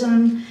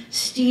galvanism,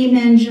 steam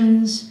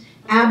engines,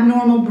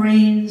 abnormal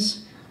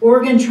brains,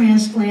 organ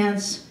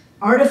transplants,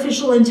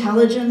 artificial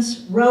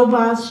intelligence,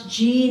 robots,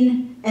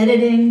 gene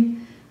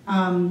editing,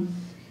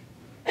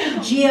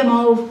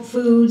 GMO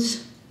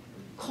foods,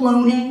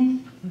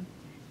 cloning,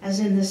 as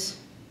in this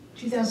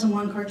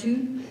 2001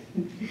 cartoon.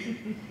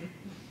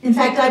 In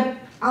fact,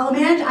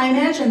 I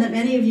imagine that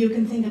many of you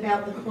can think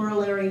about the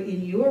corollary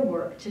in your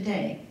work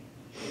today.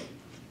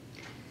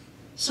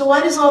 So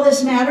why does all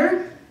this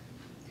matter?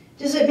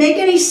 Does it make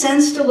any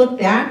sense to look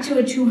back to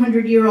a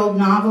 200-year-old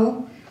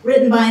novel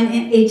written by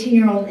an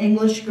 18-year-old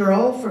English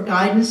girl for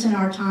guidance in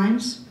our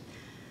times?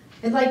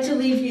 I'd like to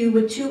leave you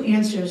with two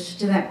answers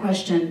to that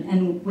question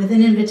and with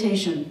an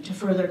invitation to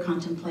further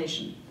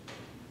contemplation.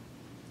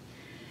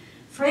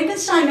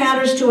 Frankenstein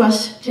matters to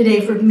us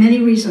today for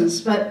many reasons,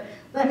 but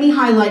let me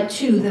highlight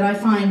two that I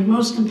find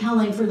most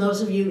compelling for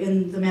those of you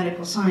in the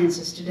medical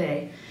sciences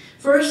today.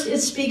 First, it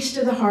speaks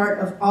to the heart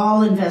of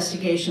all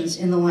investigations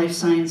in the life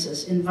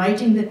sciences,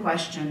 inviting the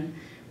question,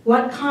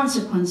 what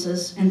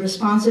consequences and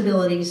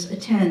responsibilities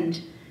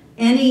attend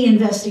any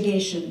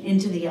investigation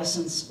into the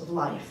essence of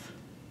life?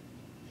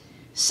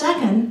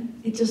 Second,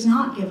 it does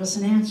not give us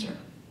an answer.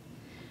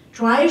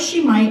 Try as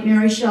she might,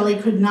 Mary Shelley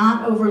could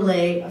not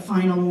overlay a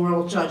final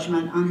moral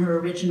judgment on her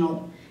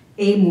original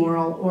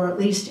amoral, or at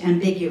least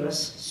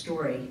ambiguous,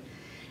 story.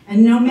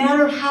 And no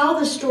matter how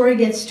the story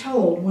gets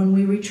told, when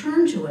we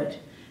return to it,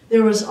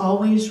 there is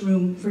always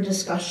room for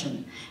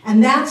discussion.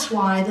 And that's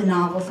why the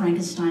novel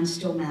Frankenstein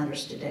still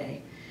matters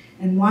today,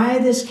 and why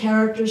this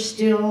character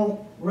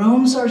still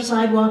roams our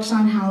sidewalks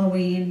on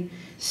Halloween,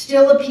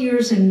 still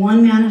appears in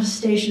one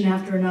manifestation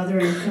after another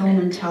in film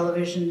and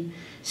television,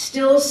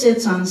 still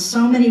sits on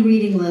so many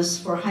reading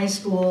lists for high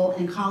school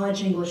and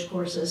college English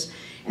courses,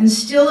 and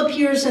still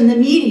appears in the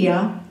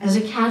media as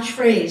a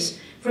catchphrase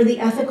for the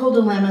ethical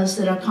dilemmas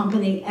that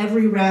accompany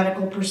every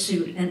radical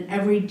pursuit and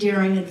every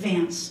daring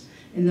advance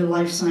in the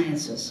life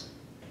sciences.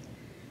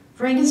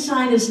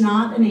 Frankenstein is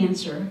not an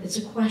answer, it's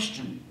a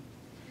question.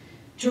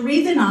 To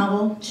read the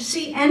novel, to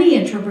see any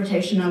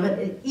interpretation of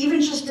it,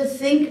 even just to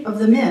think of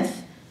the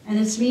myth and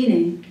its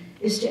meaning,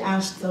 is to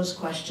ask those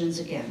questions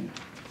again.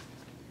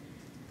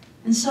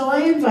 And so I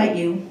invite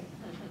you,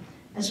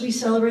 as we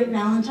celebrate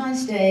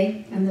Valentine's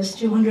Day and this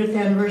 200th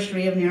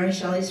anniversary of Mary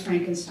Shelley's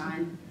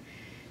Frankenstein,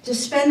 to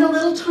spend a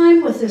little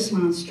time with this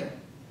monster,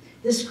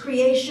 this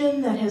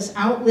creation that has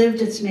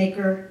outlived its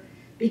maker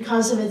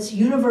because of its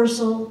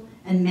universal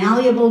and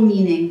malleable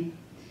meaning,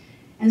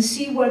 and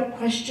see what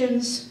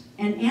questions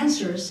and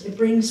answers it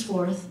brings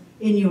forth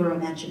in your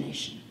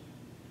imagination.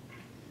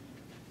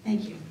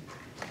 Thank you.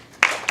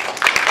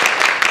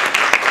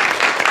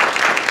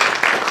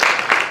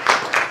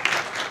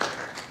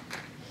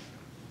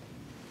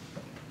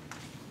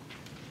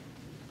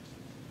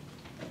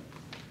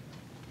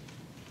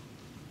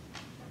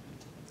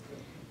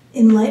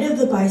 In light of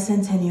the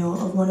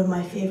bicentennial of one of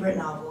my favorite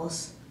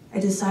novels, I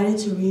decided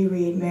to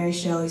reread Mary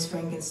Shelley's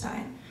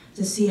Frankenstein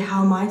to see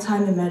how my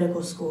time in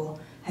medical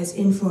school has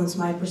influenced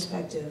my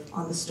perspective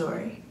on the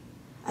story.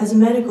 As a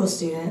medical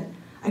student,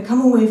 I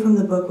come away from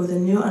the book with a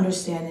new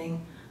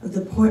understanding of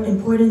the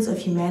importance of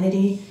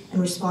humanity and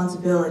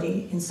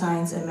responsibility in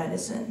science and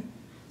medicine.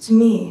 To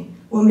me,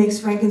 what makes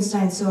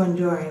Frankenstein so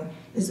enduring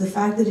is the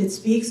fact that it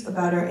speaks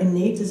about our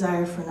innate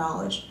desire for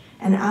knowledge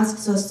and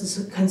asks us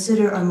to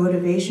consider our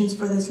motivations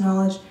for this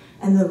knowledge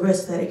and the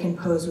risk that it can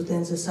pose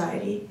within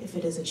society if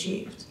it is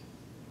achieved.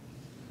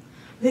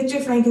 Victor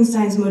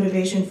Frankenstein's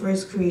motivation for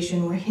his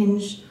creation were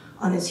hinged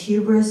on his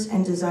hubris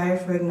and desire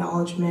for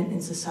acknowledgement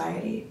in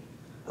society.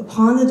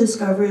 Upon the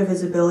discovery of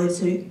his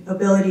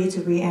ability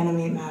to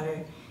reanimate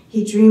matter,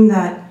 he dreamed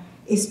that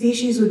a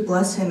species would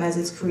bless him as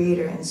its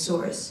creator and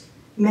source.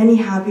 Many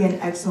happy and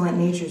excellent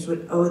natures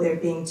would owe their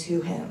being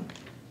to him.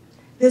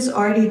 This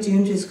already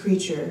doomed his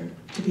creature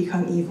to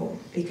become evil,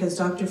 because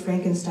Dr.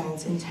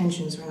 Frankenstein's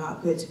intentions were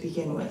not good to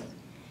begin with.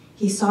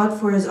 He sought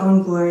for his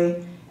own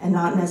glory and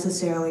not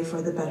necessarily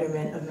for the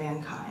betterment of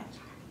mankind.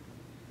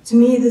 To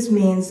me, this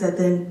means that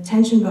the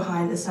intention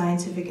behind a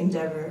scientific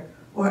endeavor,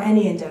 or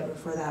any endeavor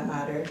for that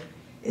matter,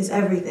 is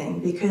everything,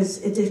 because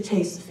it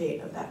dictates the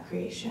fate of that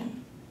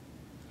creation.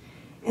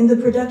 In the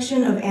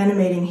production of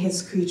animating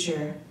his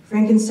creature,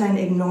 Frankenstein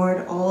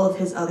ignored all of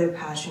his other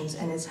passions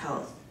and his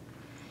health.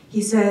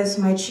 He says,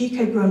 "My cheek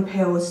had grown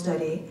pale with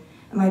study,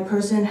 and my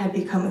person had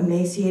become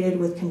emaciated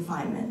with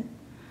confinement.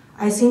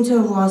 I seemed to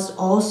have lost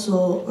all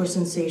soul or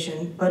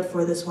sensation but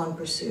for this one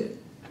pursuit."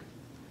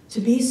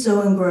 To be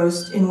so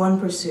engrossed in one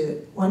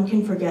pursuit, one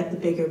can forget the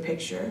bigger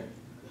picture.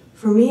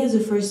 For me as a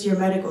first-year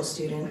medical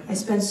student, I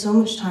spend so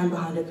much time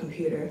behind a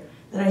computer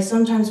that I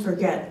sometimes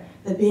forget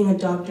that being a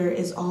doctor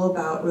is all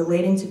about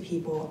relating to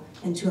people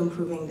and to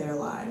improving their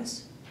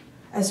lives.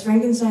 As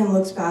Frankenstein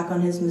looks back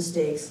on his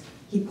mistakes,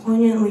 he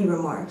poignantly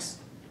remarks,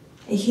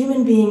 "A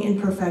human being in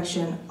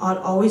perfection ought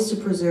always to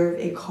preserve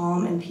a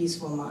calm and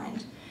peaceful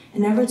mind,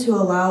 and never to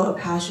allow a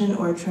passion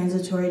or a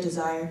transitory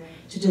desire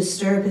to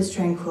disturb his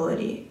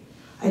tranquility.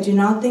 I do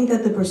not think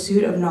that the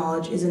pursuit of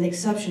knowledge is an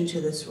exception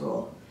to this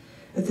rule.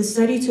 If the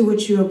study to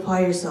which you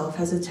apply yourself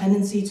has a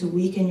tendency to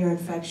weaken your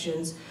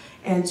affections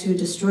and to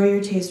destroy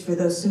your taste for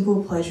those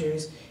simple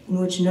pleasures in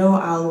which no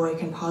alloy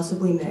can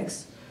possibly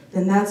mix,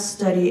 then that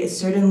study is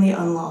certainly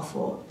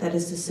unlawful, that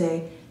is to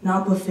say,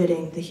 not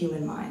befitting the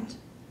human mind.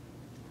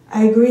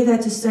 I agree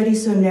that to study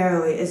so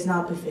narrowly is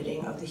not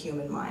befitting of the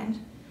human mind.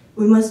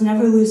 We must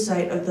never lose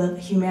sight of the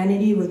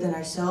humanity within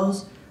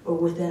ourselves or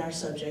within our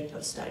subject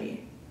of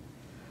study.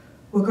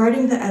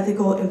 Regarding the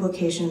ethical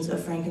implications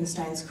of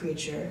Frankenstein's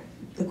creature,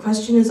 the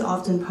question is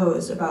often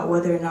posed about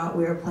whether or not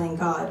we are playing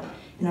God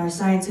in our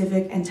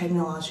scientific and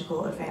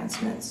technological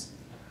advancements.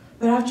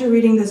 But after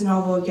reading this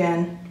novel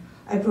again,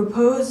 I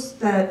propose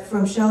that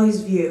from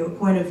Shelley's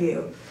point of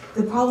view,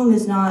 the problem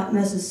is not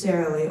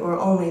necessarily or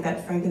only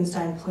that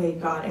Frankenstein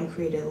played God and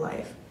created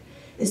life.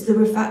 It's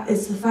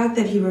the fact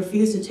that he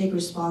refused to take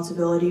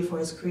responsibility for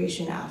his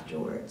creation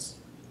afterwards.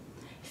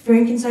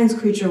 Frankenstein's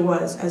creature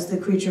was, as the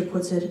creature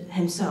puts it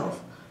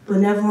himself,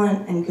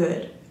 benevolent and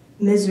good.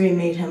 Misery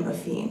made him a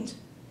fiend.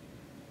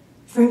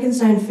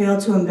 Frankenstein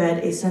failed to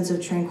embed a sense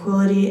of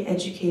tranquility,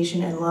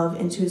 education, and love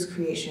into his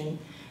creation,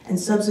 and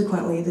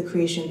subsequently the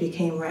creation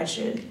became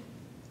wretched.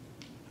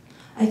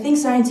 I think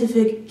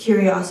scientific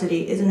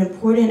curiosity is an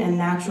important and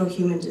natural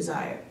human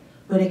desire,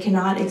 but it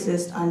cannot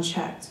exist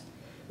unchecked.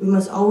 We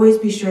must always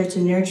be sure to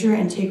nurture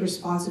and take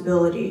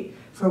responsibility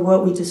for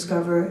what we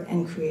discover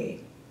and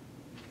create.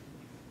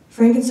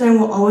 Frankenstein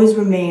will always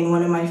remain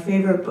one of my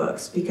favorite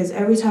books because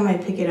every time I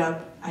pick it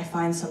up, I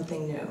find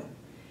something new.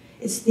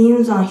 Its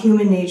themes on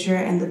human nature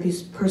and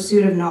the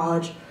pursuit of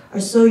knowledge are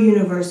so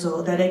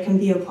universal that it can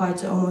be applied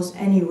to almost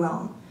any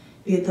realm,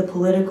 be it the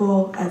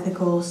political,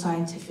 ethical,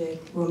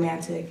 scientific,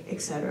 romantic,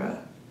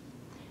 etc.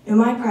 In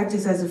my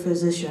practice as a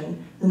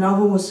physician, the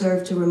novel will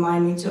serve to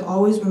remind me to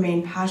always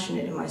remain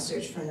passionate in my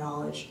search for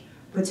knowledge,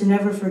 but to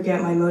never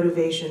forget my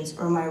motivations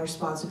or my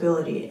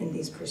responsibility in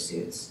these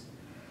pursuits.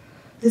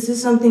 This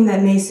is something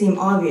that may seem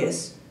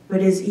obvious,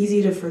 but is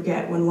easy to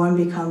forget when one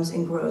becomes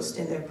engrossed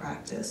in their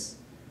practice.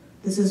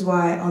 This is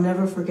why I'll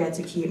never forget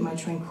to keep my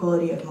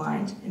tranquility of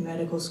mind in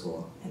medical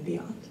school and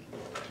beyond.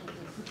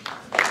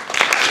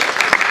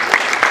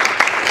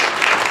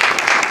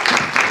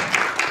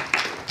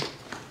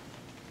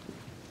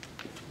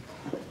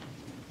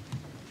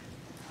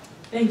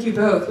 Thank you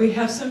both. We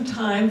have some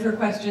time for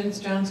questions.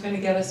 John's going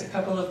to get us a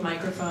couple of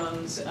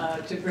microphones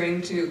to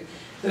bring to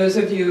those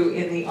of you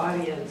in the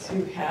audience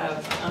who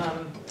have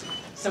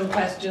some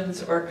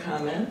questions or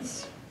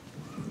comments.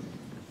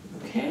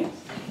 Okay,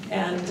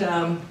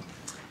 and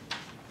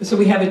so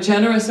we have a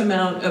generous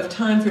amount of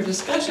time for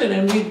discussion,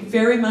 and we'd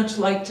very much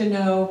like to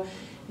know,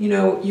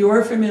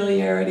 your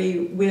familiarity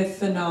with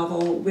the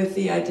novel, with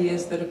the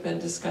ideas that have been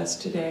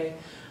discussed today,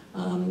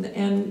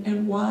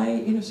 and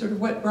why, sort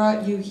of what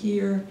brought you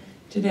here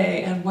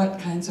today, and what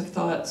kinds of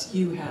thoughts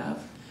you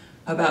have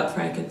about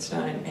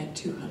Frankenstein and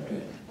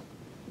 200.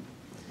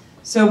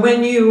 So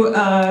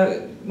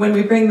when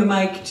we bring the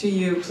mic to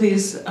you,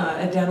 please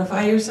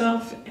identify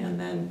yourself and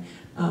then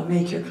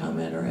make your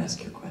comment or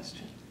ask your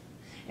question.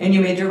 And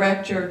you may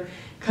direct your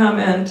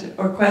comment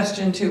or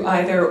question to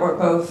either or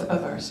both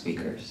of our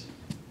speakers.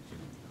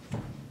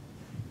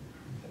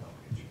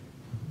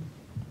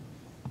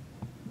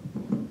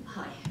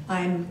 Hi,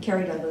 I'm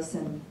Carrie Douglas,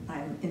 and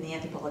I'm in the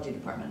anthropology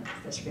department,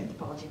 professor of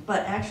anthropology.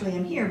 But actually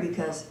I'm here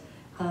because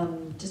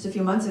just a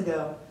few months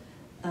ago,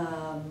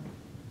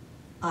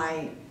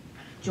 I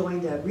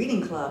joined a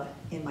reading club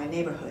in my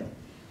neighborhood.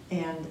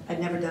 And I'd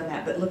never done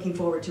that, but looking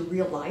forward to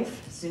real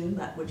life soon,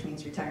 which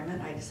means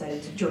retirement, I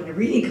decided to join a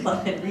reading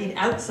club and read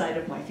outside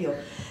of my field.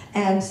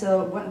 And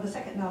so the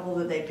second novel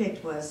that they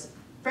picked was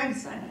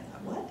Frankenstein. I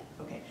thought, what?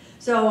 Okay.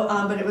 So,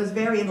 but it was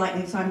very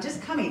enlightening. So I'm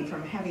just coming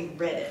from having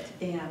read it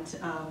and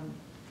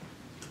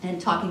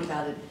talking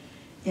about it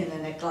in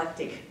an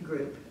eclectic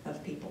group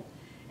of people,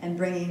 and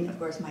bringing, of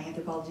course, my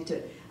anthropology to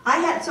it. I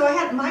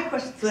had my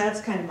question. So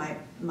that's kind of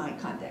my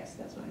context.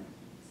 That's what I'm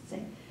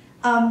saying.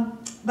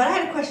 But I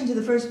had a question to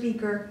the first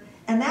speaker,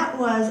 and that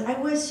was, I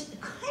was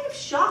kind of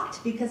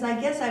shocked because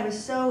I guess I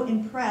was so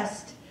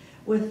impressed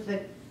with the,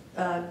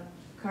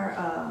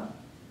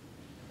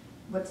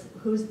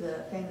 who's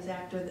the famous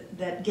actor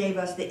that gave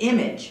us the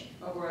image?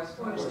 Oh, Boris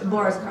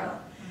Karloff.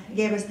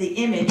 Gave us the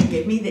image,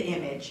 gave me the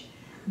image,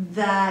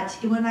 that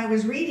when I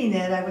was reading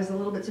it, I was a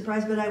little bit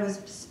surprised, but I was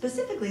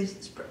specifically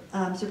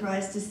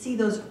surprised to see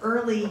those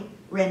early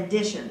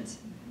renditions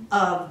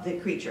of the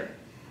creature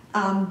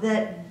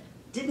that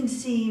didn't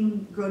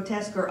seem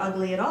grotesque or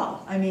ugly at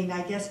all. I mean,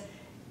 I guess,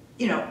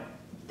 they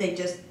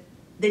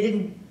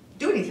didn't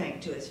do anything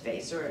to his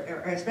face, or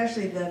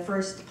especially the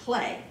first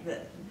play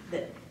that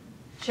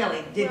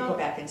Shelley did go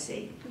back and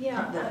see.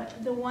 Yeah,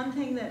 the one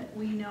thing that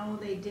we know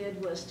they did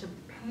was to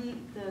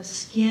paint the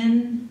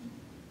skin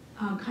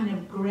kind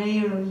of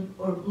gray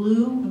or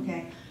blue.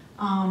 Okay.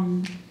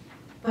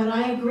 But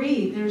I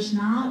agree, there's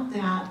not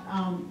that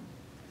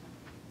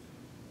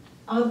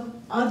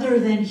other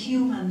than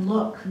human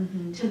look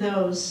to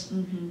those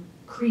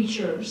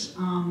creatures,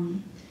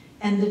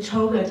 and the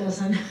toga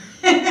doesn't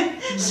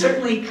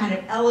certainly kind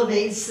of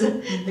elevates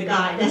the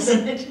guy,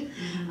 doesn't it?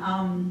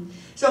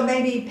 So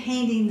maybe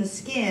painting the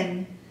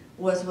skin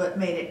was what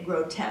made it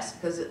grotesque,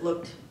 because it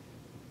looked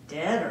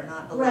dead or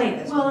not alive Right.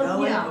 as Well, we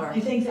know yeah, it. Or... I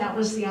think that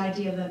was the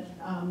idea that,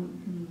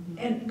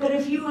 but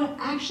if you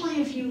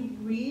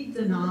read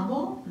the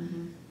novel,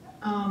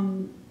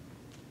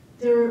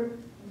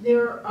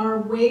 there are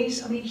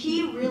ways. I mean,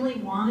 he really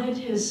wanted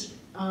his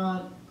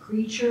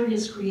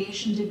his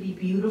creation to be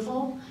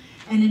beautiful,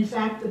 and in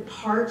fact, the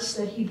parts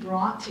that he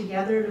brought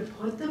together to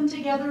put them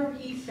together,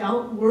 he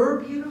felt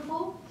were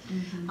beautiful.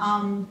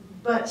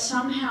 But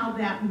somehow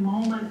that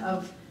moment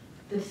of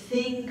the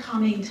thing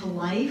coming to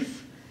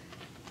life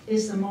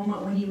is the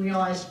moment when he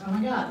realized, oh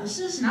my God, this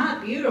is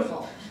not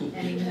beautiful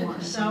anymore.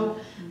 So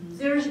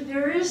there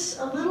is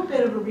a little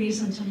bit of a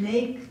reason to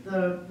make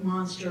the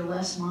monster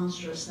less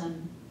monstrous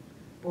than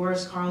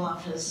Boris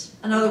Karloff has.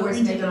 In other words,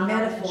 make printed a on our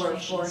metaphor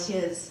for illustrations.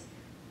 his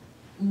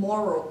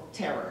moral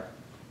terror.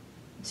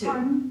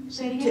 Pardon?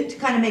 Say it again? To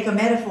kind of make a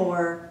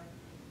metaphor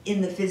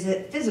in the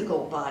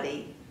physical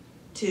body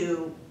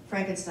to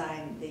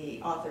Frankenstein,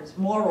 the author's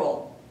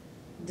moral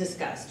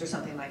disgust or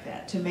something like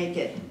that, to make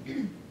it,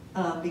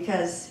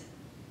 because...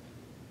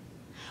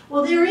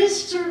 Well, there is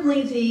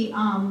certainly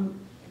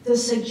the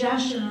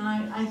suggestion,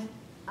 and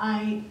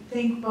I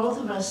think both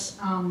of us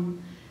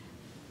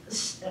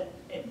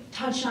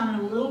touched on it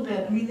a little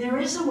bit. I mean, there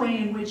is a way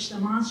in which the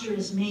monster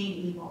is made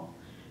evil,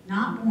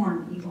 not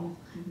born evil.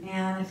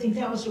 And I think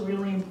that was a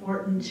really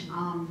important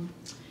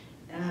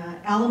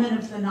element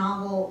of the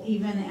novel,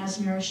 even as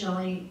Mary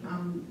Shelley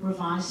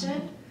revised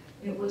it.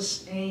 It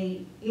was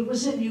a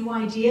new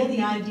idea,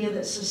 the idea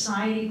that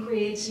society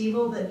creates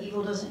evil, that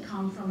evil doesn't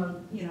come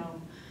from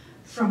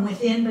from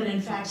within, but in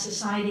fact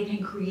society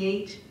can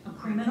create a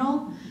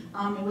criminal.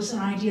 It was an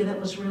idea that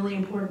was really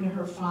important to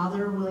her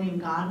father, William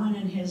Godwin,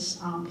 and his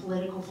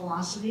political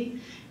philosophy.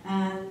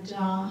 And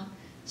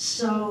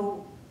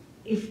so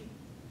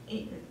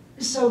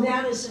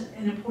that is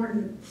an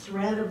important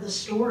thread of the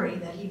story,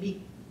 that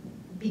he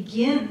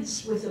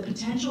begins with the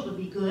potential to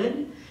be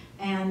good,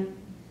 and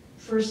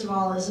first of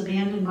all is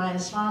abandoned by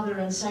his father,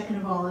 and second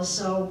of all is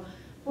so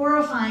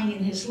horrifying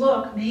in his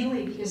look,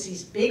 mainly because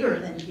he's bigger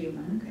than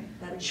human,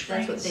 which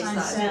Frankenstein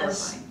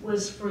says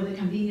was for the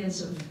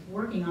convenience of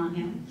working on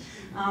him,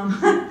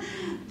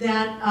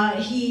 that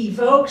he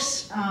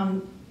evokes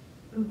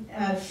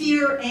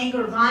fear,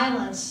 anger,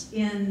 violence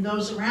in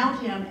those around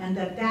him, and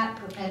that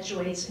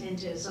perpetuates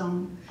into his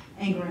own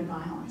anger and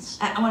violence.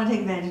 I want to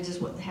take advantage of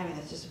just having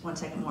this just 1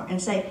 second more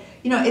and say,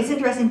 it's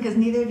interesting because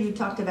neither of you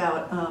talked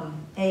about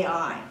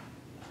AI,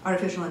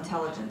 artificial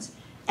intelligence,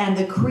 and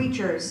the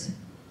creatures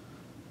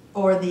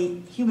or the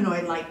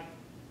humanoid-like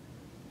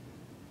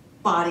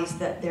bodies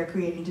that they're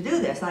creating to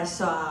do this. I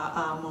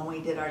saw when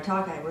we did our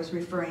talk,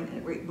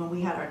 when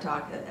we had our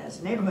talk as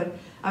a neighborhood,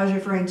 I was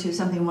referring to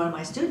something one of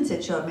my students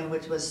had showed me,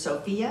 which was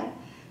Sophia,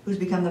 who's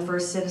become the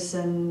first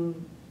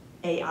citizen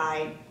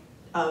AI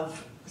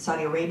of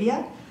Saudi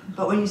Arabia.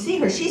 But when you see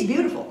her, she's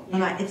beautiful.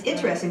 And it's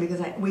interesting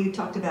because we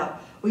talked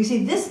about, you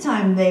see, this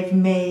time they've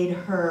made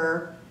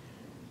her,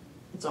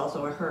 it's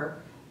also a her,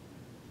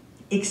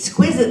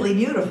 exquisitely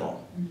beautiful.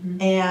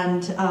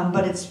 And,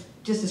 but it's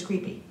just as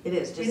creepy. It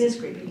is just as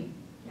creepy.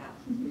 Yeah.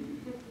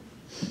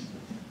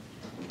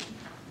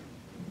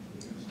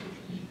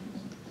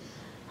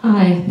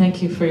 Hi,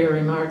 thank you for your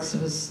remarks.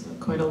 It was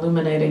quite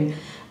illuminating.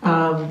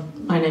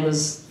 My name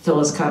is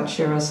Phyllis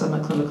Kotschiras. I'm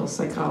a clinical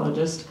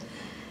psychologist.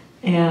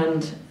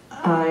 And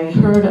I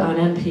heard on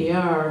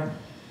NPR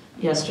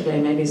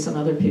yesterday, maybe some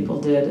other people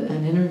did,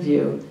 an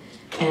interview,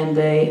 and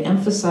they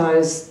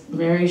emphasized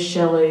Mary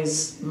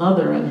Shelley's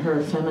mother and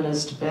her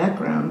feminist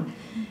background,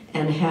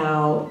 and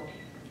how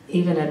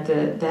even at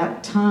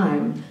that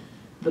time,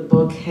 the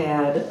book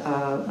had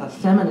a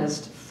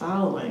feminist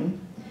following,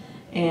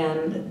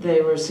 and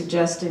they were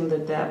suggesting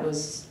that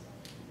was,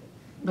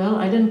 well,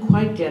 I didn't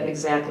quite get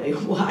exactly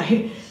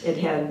why it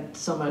had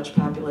so much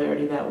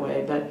popularity that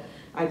way, but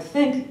I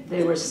think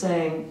they were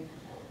saying,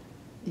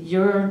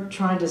 you're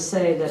trying to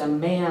say that a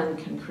man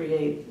can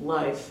create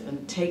life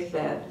and take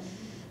that,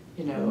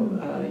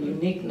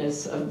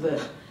 uniqueness of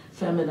the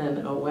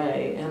feminine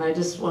away. And I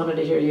just wanted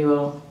to hear you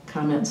all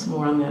comment some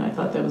more on that. I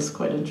thought that was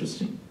quite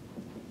interesting.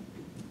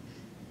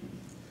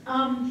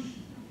 At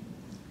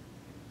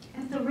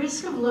the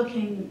risk of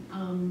looking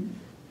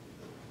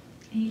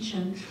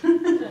ancient,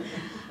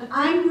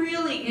 I'm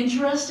really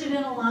interested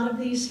in a lot of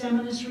these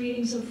feminist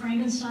readings of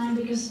Frankenstein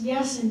because,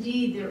 yes,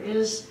 indeed, there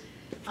is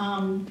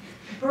a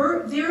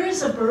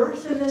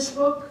birth in this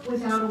book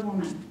without a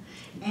woman.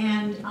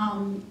 And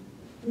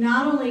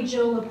not only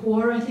Jill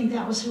Lepore, I think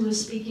that was who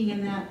was speaking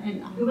in that,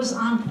 and it was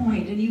on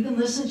point, and you can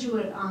listen to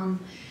it,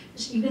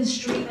 you can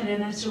stream it,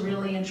 and it's a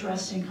really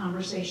interesting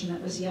conversation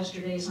that was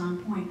yesterday's On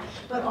Point.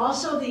 But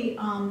also the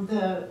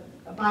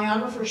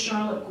biographer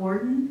Charlotte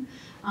Gordon,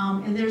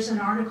 and there's an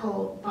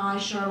article by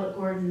Charlotte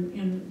Gordon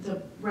in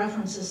the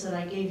references that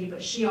I gave you,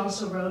 but she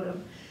also wrote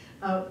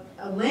a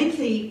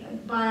lengthy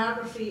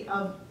biography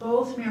of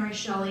both Mary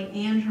Shelley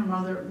and her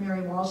mother,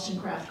 Mary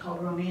Wollstonecraft,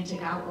 called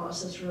Romantic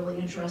Outlaws. That's really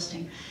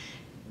interesting.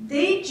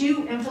 they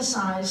do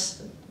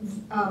emphasize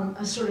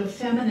a sort of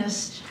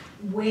feminist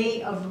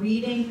way of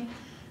reading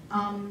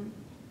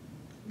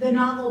the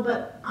novel,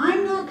 but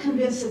I'm not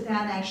convinced that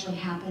that actually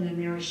happened in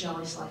Mary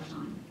Shelley's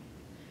lifetime.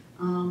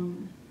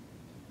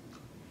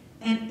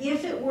 And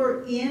if it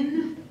were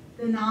in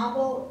the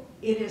novel,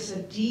 it is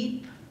a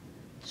deep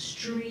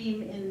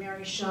stream in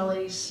Mary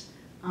Shelley's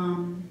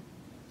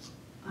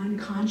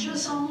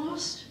unconscious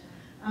almost.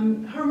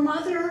 Her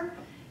mother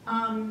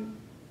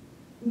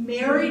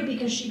married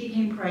because she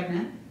became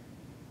pregnant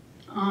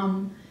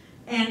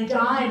and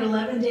died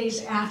 11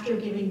 days after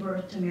giving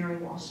birth to Mary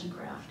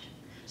Wollstonecraft.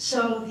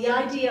 So the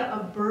idea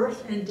of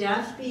birth and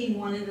death being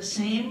one and the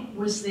same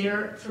was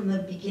there from the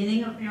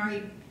beginning of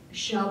Mary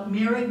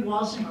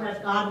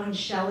Wollstonecraft Godwin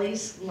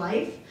Shelley's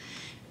life.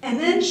 And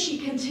then she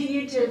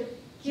continued to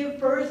give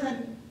birth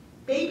and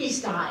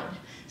babies died.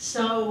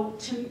 So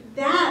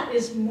that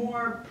is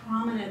more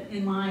prominent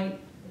in my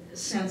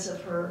sense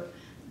of her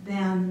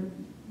than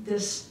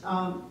this,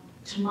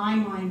 to my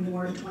mind,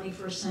 more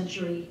 21st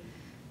century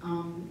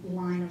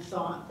line of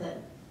thought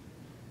that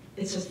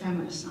it's a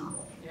feminist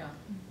novel. Yeah.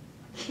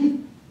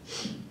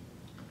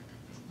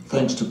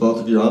 Thanks to both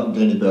of you. I'm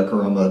Danny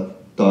Becker. I'm a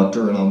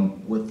doctor and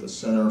I'm with the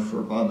Center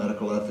for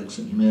Biomedical Ethics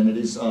and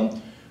Humanities.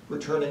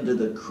 Returning to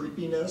the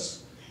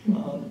creepiness,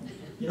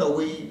 you know,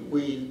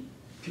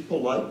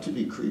 people like to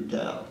be creeped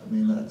out. I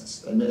mean,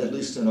 at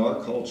least in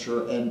our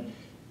culture, and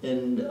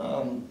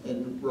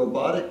in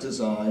robotic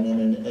design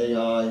and in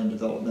AI and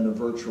development of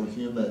virtual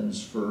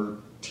humans for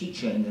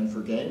teaching and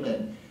for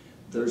gaming,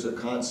 there's a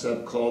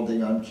concept called the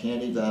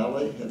uncanny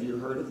valley. Have you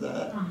heard of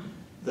that?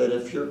 That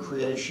if your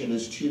creation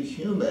is too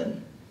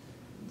human,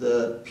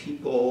 the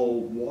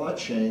people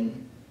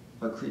watching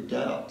are creeped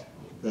out.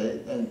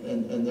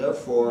 And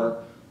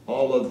therefore,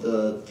 all of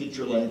the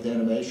feature-length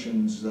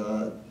animations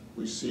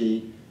we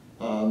see,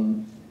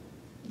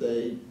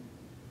 they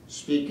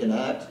speak and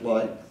act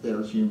like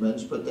they're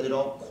humans, but they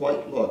don't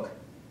quite look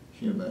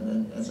human,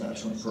 and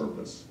that's on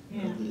purpose,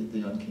 Yeah.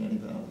 the uncanny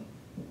valley.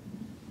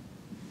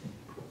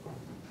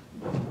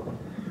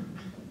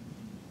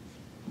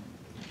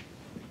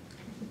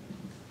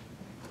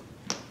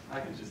 I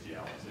can just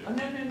yell too. Oh,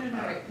 no.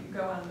 You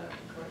go on the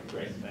recording.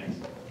 Great, thanks.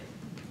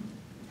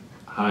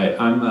 Hi,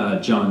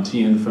 I'm John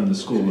Tien from the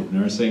School of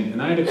Nursing,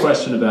 and I had a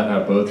question about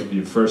how both of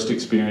you first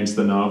experienced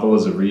the novel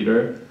as a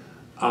reader.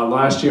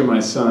 Last year, my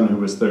son, who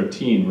was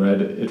 13,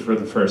 read it for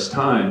the first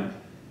time,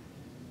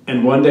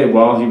 and one day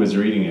while he was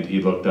reading it,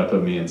 he looked up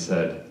at me and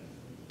said,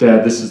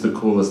 "Dad, this is the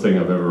coolest thing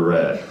I've ever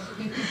read."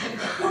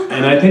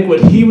 And I think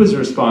what he was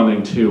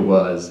responding to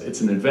was, it's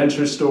an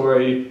adventure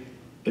story,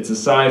 it's a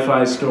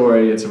sci-fi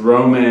story, it's a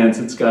romance,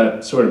 it's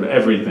got sort of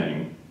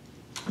everything.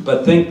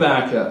 But think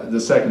back, the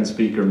second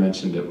speaker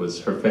mentioned it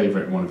was her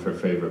favorite, one of her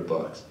favorite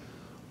books.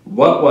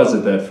 What was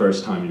it that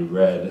first time you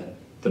read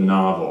the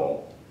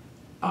novel?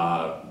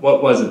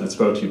 What was it that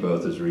spoke to you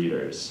both as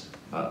readers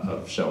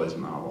of Shelley's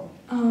novel?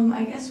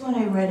 I guess when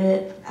I read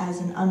it as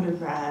an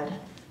undergrad,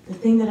 the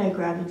thing that I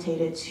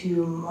gravitated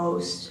to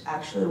most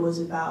actually was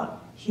about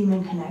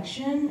human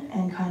connection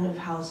and kind of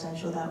how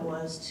essential that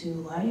was to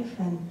life,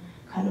 and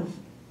kind of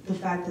the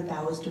fact that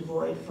that was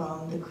devoid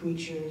from the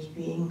creatures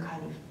being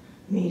kind of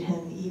made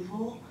him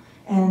evil.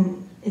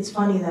 And it's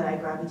funny that I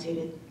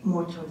gravitated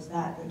more towards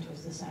that than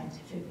towards the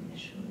scientific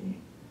initially.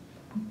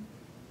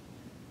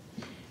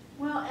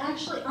 Well,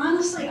 actually,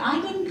 honestly,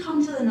 I didn't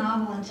come to the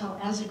novel until,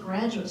 as a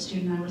graduate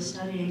student, I was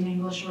studying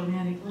English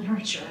Romantic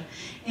literature.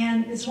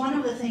 And it's one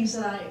of the things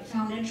that I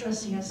found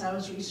interesting as I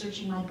was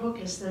researching my book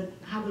is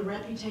how the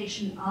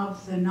reputation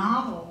of the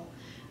novel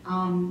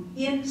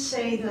in,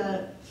 say,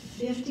 the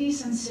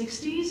 50s and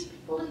 60s,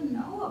 people didn't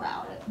know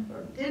about it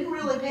or didn't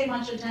really pay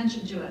much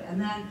attention to it. And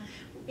then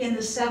in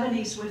the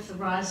 70s, with the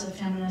rise of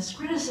feminist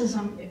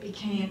criticism, it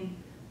became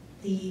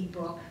the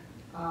book,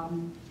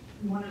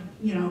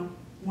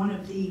 one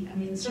of the, I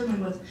mean,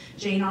 certainly with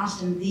Jane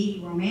Austen, the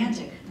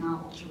romantic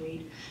novel to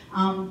read.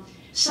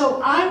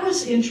 So I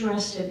was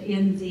interested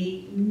in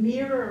the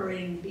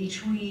mirroring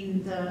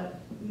between the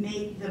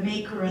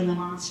maker and the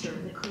monster,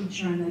 the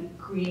creature and the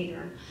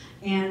creator,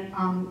 and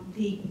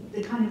the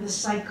kind of the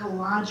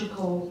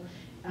psychological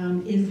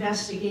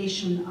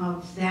investigation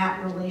of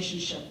that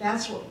relationship.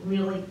 That's what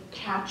really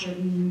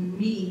captured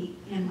me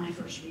in my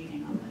first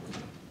reading of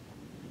it.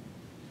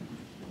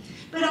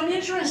 But I'm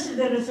interested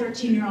that a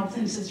 13-year-old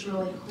thinks it's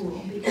really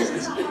cool, because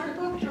it's a hard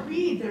book to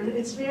read.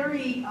 It's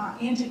very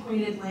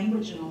antiquated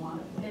language in a lot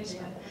of ways.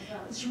 But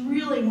it's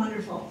really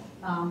wonderful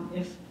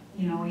if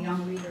a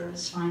young reader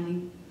is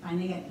finding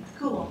it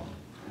cool.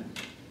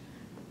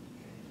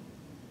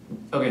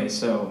 Okay,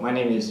 so my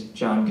name is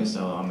John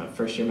Costello. I'm a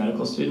first-year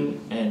medical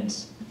student, and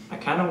I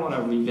kind of want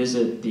to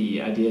revisit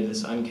the idea of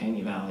this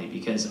uncanny valley,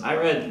 because I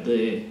read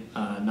the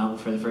novel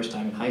for the first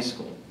time in high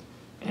school.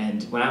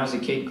 And when I was a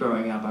kid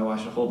growing up, I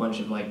watched a whole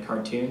bunch of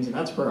cartoons, and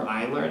that's where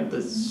I learned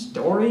the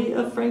story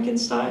of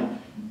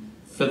Frankenstein.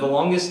 For the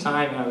longest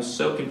time, and I was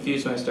so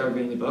confused when I started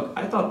reading the book,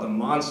 I thought the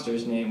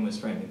monster's name was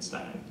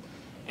Frankenstein.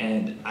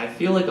 And I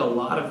feel like a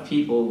lot of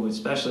people,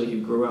 especially who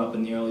grew up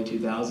in the early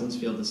 2000s,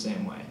 feel the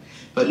same way.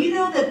 But do you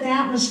know that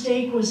that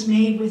mistake was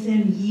made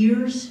within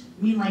years?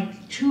 I mean,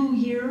 like 2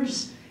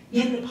 years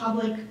in the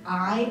public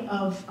eye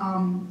of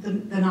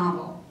the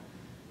novel.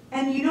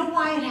 And you know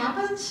why it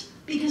happens?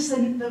 Because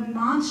the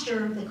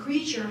monster, the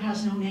creature,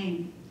 has no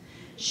name.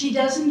 She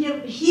doesn't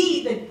give,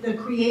 the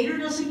creator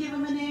doesn't give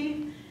him a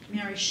name.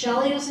 Mary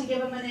Shelley doesn't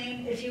give him a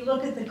name. If you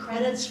look at the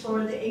credits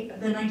for the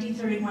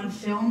 1931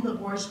 film, the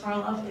Boris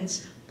Karloff,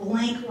 it's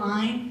blank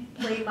line,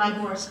 played by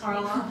Boris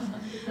Karloff.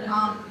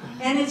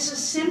 And it's a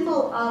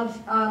symbol of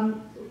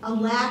a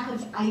lack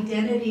of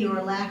identity or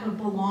a lack of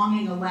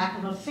belonging, a lack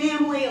of a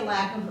family, a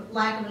lack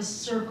of a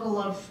circle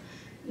of,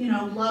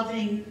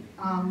 loving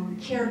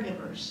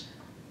caregivers.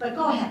 But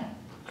go ahead.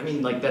 I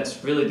mean, like,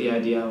 that's really the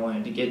idea I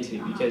wanted to get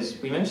to,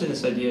 because we mentioned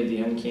this idea of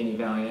the uncanny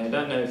valley, and I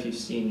don't know if you've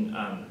seen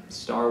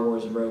Star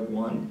Wars Rogue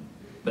One,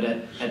 but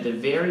at the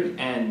very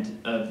end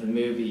of the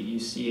movie, you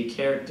see a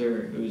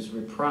character who's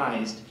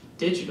reprised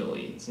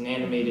digitally. It's an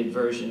animated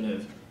version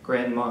of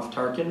Grand Moff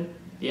Tarkin.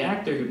 The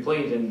actor who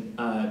played him,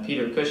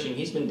 Peter Cushing,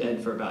 he's been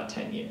dead for about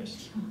 10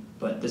 years.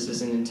 But this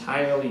is an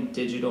entirely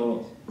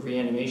digital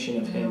reanimation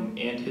of him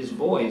and his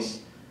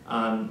voice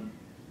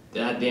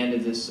at the end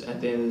of this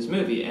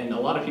movie, and a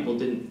lot of people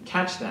didn't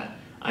catch that.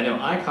 I know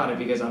I caught it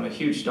because I'm a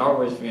huge Star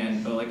Wars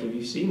fan, but like if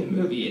you've seen the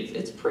movie,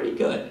 it's pretty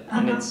good,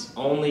 and it's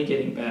only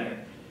getting better.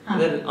 And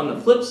then on the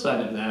flip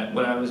side of that,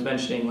 when I was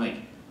mentioning, like,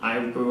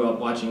 I grew up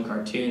watching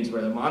cartoons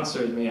where the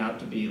monster is made out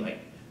to be like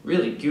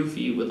really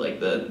goofy with like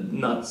the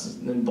nuts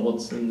and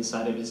bolts in the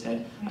side of his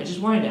head. I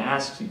just wanted to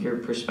ask your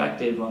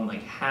perspective on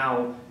like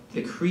how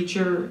the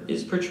creature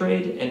is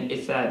portrayed, and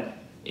if that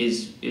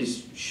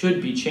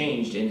should be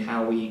changed in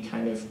how we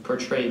kind of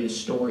portray the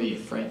story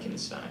of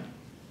Frankenstein.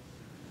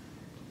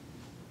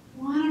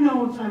 Well, I don't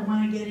know if I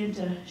want to get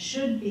into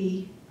should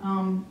be.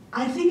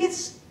 I think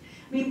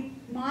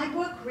my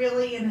book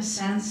really, in a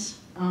sense,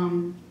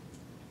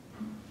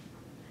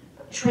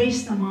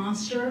 traced the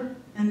monster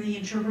and the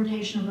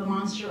interpretation of the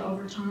monster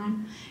over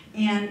time.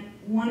 And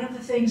one of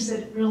the things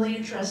that really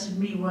interested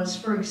me was,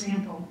 for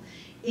example,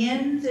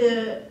 in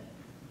the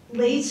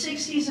late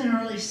 60s and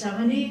early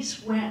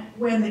 70s,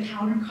 when the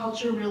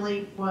counterculture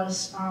really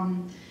was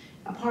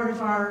a part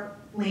of our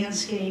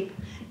landscape,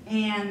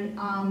 and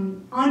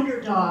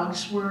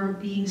underdogs were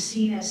being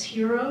seen as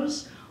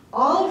heroes,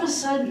 all of a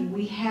sudden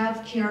we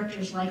have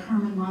characters like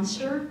Herman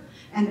Munster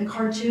and the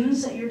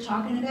cartoons that you're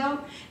talking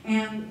about,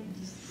 and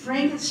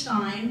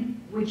Frankenstein,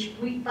 which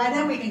by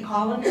then we can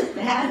call him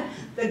that,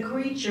 the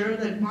creature,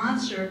 the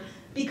monster,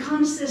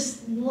 becomes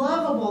this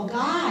lovable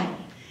guy.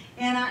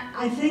 And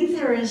I think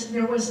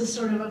there was a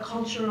sort of a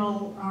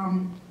cultural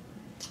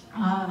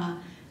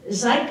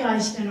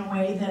zeitgeist in a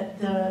way that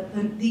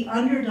the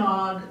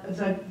underdog,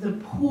 the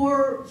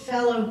poor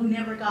fellow who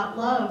never got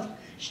loved,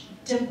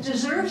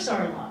 deserves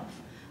our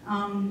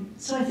love.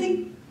 So I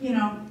think,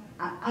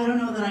 I don't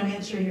know that I'm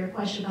answering your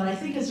question, but I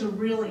think it's a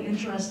really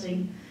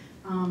interesting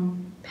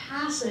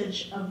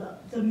passage of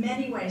the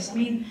many ways. I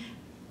mean,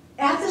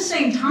 at the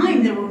same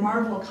time, there were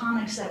Marvel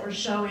comics that were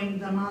showing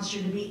the monster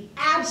to be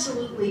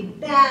absolutely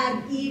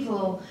bad,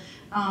 evil,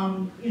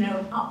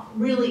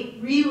 really,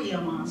 really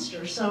a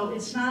monster. So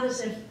it's not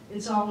as if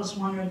it's always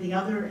one or the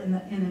other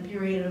in the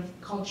period of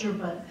culture,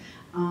 but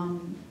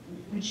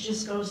which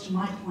just goes to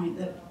my point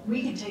that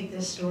we can take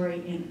this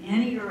story in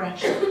any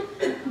direction.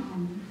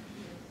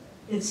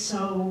 It's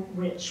so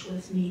rich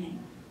with meaning.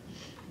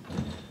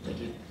 Thank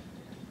you.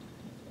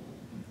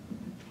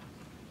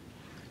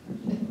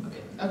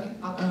 Okay,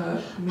 I'll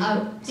go.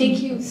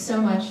 Thank you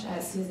so much,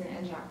 Susan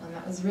and Jacqueline.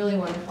 That was really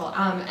wonderful.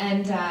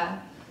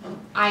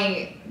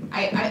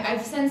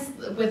 I've sensed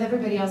with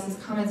everybody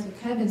else's comments, we've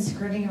kind of been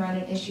skirting around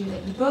an issue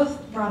that you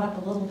both brought up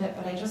a little bit,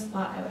 but I just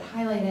thought I would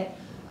highlight it.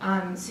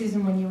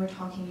 Susan, when you were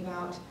talking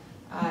about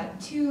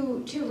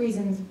two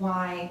reasons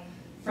why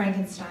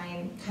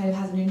Frankenstein kind of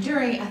has an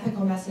enduring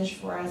ethical message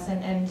for us,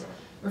 and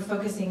we're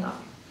focusing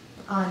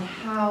on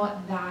how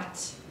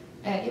that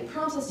it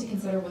prompts us to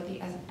consider what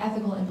the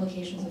ethical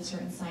implications of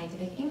certain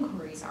scientific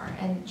inquiries are.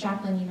 And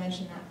Jacqueline, you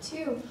mentioned that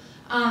too.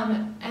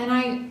 And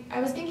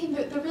I was thinking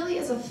that there really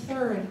is a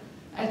third,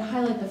 I'd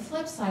highlight the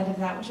flip side of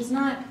that, which is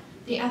not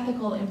the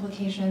ethical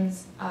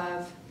implications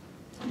of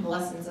the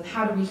lessons of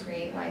how to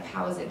recreate life,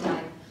 how is it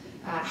done,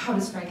 how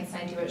does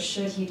Frankenstein do it,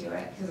 should he do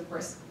it, because of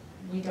course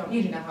we don't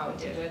need to know how he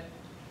did it,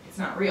 it's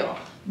not real.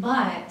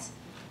 But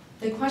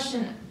the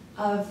question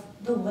of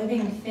the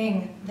living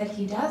thing that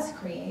he does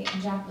create,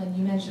 and Jacqueline,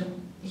 you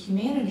mentioned the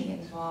humanity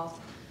involved,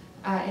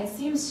 it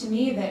seems to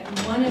me that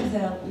one of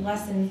the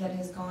lessons that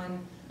has gone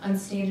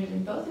unstated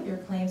in both of your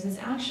claims is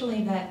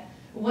actually that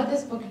what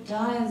this book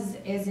does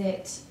is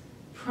it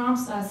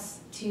prompts us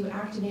to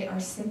activate our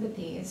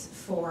sympathies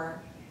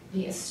for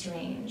the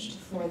estranged,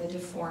 for the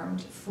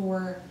deformed,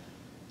 for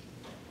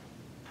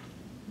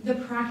the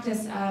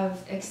practice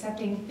of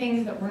accepting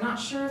things that we're not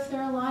sure if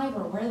they're alive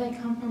or where they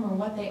come from or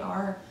what they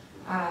are,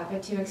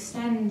 but to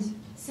extend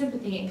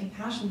sympathy and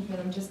compassion for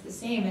them just the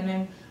same.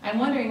 And I'm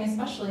wondering,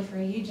 especially for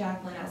you,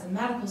 Jacqueline, as a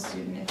medical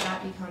student, if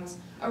that becomes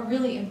a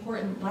really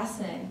important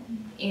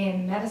lesson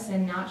in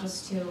medicine, not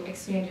just to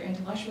expand your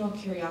intellectual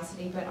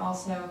curiosity, but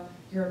also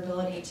your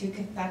ability to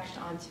connect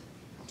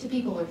to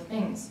people or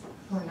things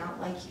who are not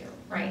like you,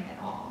 right, at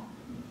all.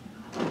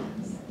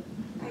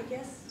 I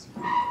guess.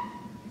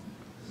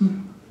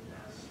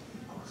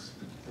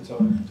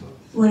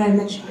 When I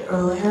mentioned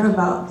earlier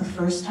about the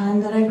first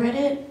time that I read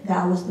it,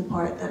 that was the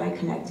part that I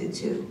connected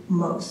to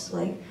most.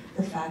 Like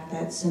the fact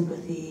that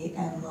sympathy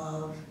and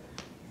love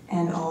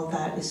and all of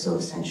that is so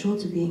essential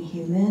to being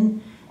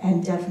human.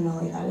 And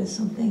definitely that is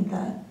something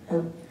that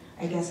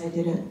I guess I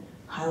didn't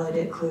highlight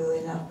it clearly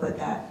enough, but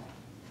that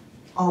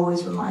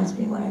always reminds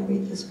me when I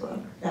read this book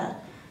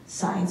that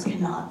science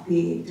cannot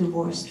be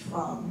divorced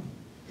from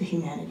the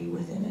humanity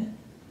within it.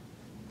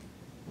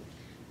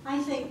 I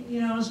think,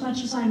 as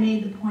much as I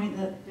made the point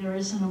that there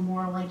isn't a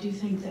moral, I do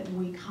think that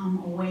we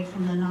come away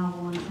from the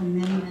novel and from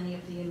many, many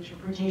of the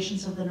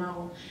interpretations of the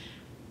novel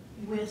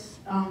with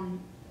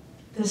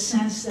the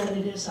sense that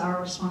it is our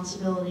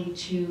responsibility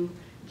to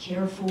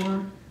care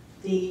for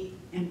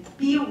and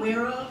be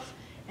aware of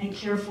and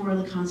care for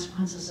the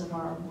consequences of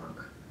our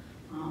work,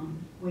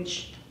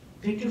 which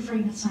Victor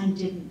Frankenstein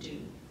didn't do.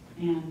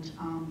 And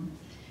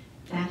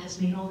that has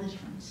made all the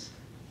difference.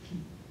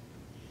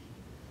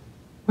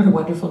 What a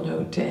wonderful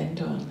note to end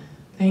on.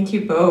 Thank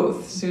you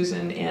both,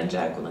 Susan and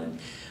Jacqueline,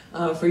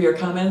 for your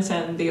comments,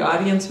 and the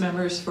audience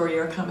members for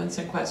your comments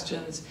and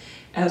questions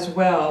as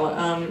well.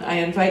 I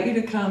invite you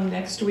to come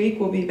next week.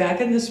 We'll be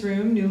back in this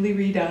room, newly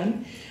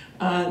redone,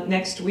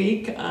 next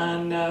week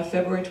on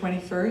February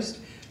 21st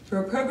for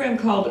a program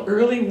called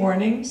Early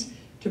Warnings,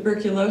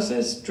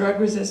 Tuberculosis, Drug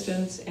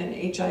Resistance, and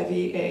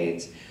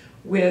HIV/AIDS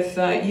with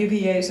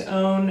UVA's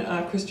own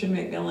Christian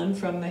McMillan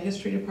from the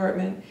History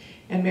Department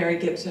and Mary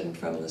Gibson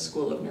from the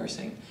School of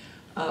Nursing.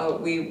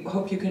 We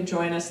hope you can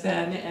join us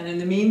then, and in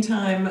the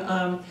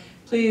meantime,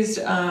 please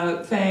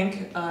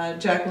thank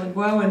Jacqueline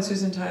Guo and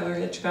Susan Tyler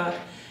Hitchcock,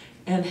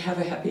 and have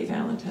a happy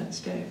Valentine's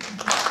Day.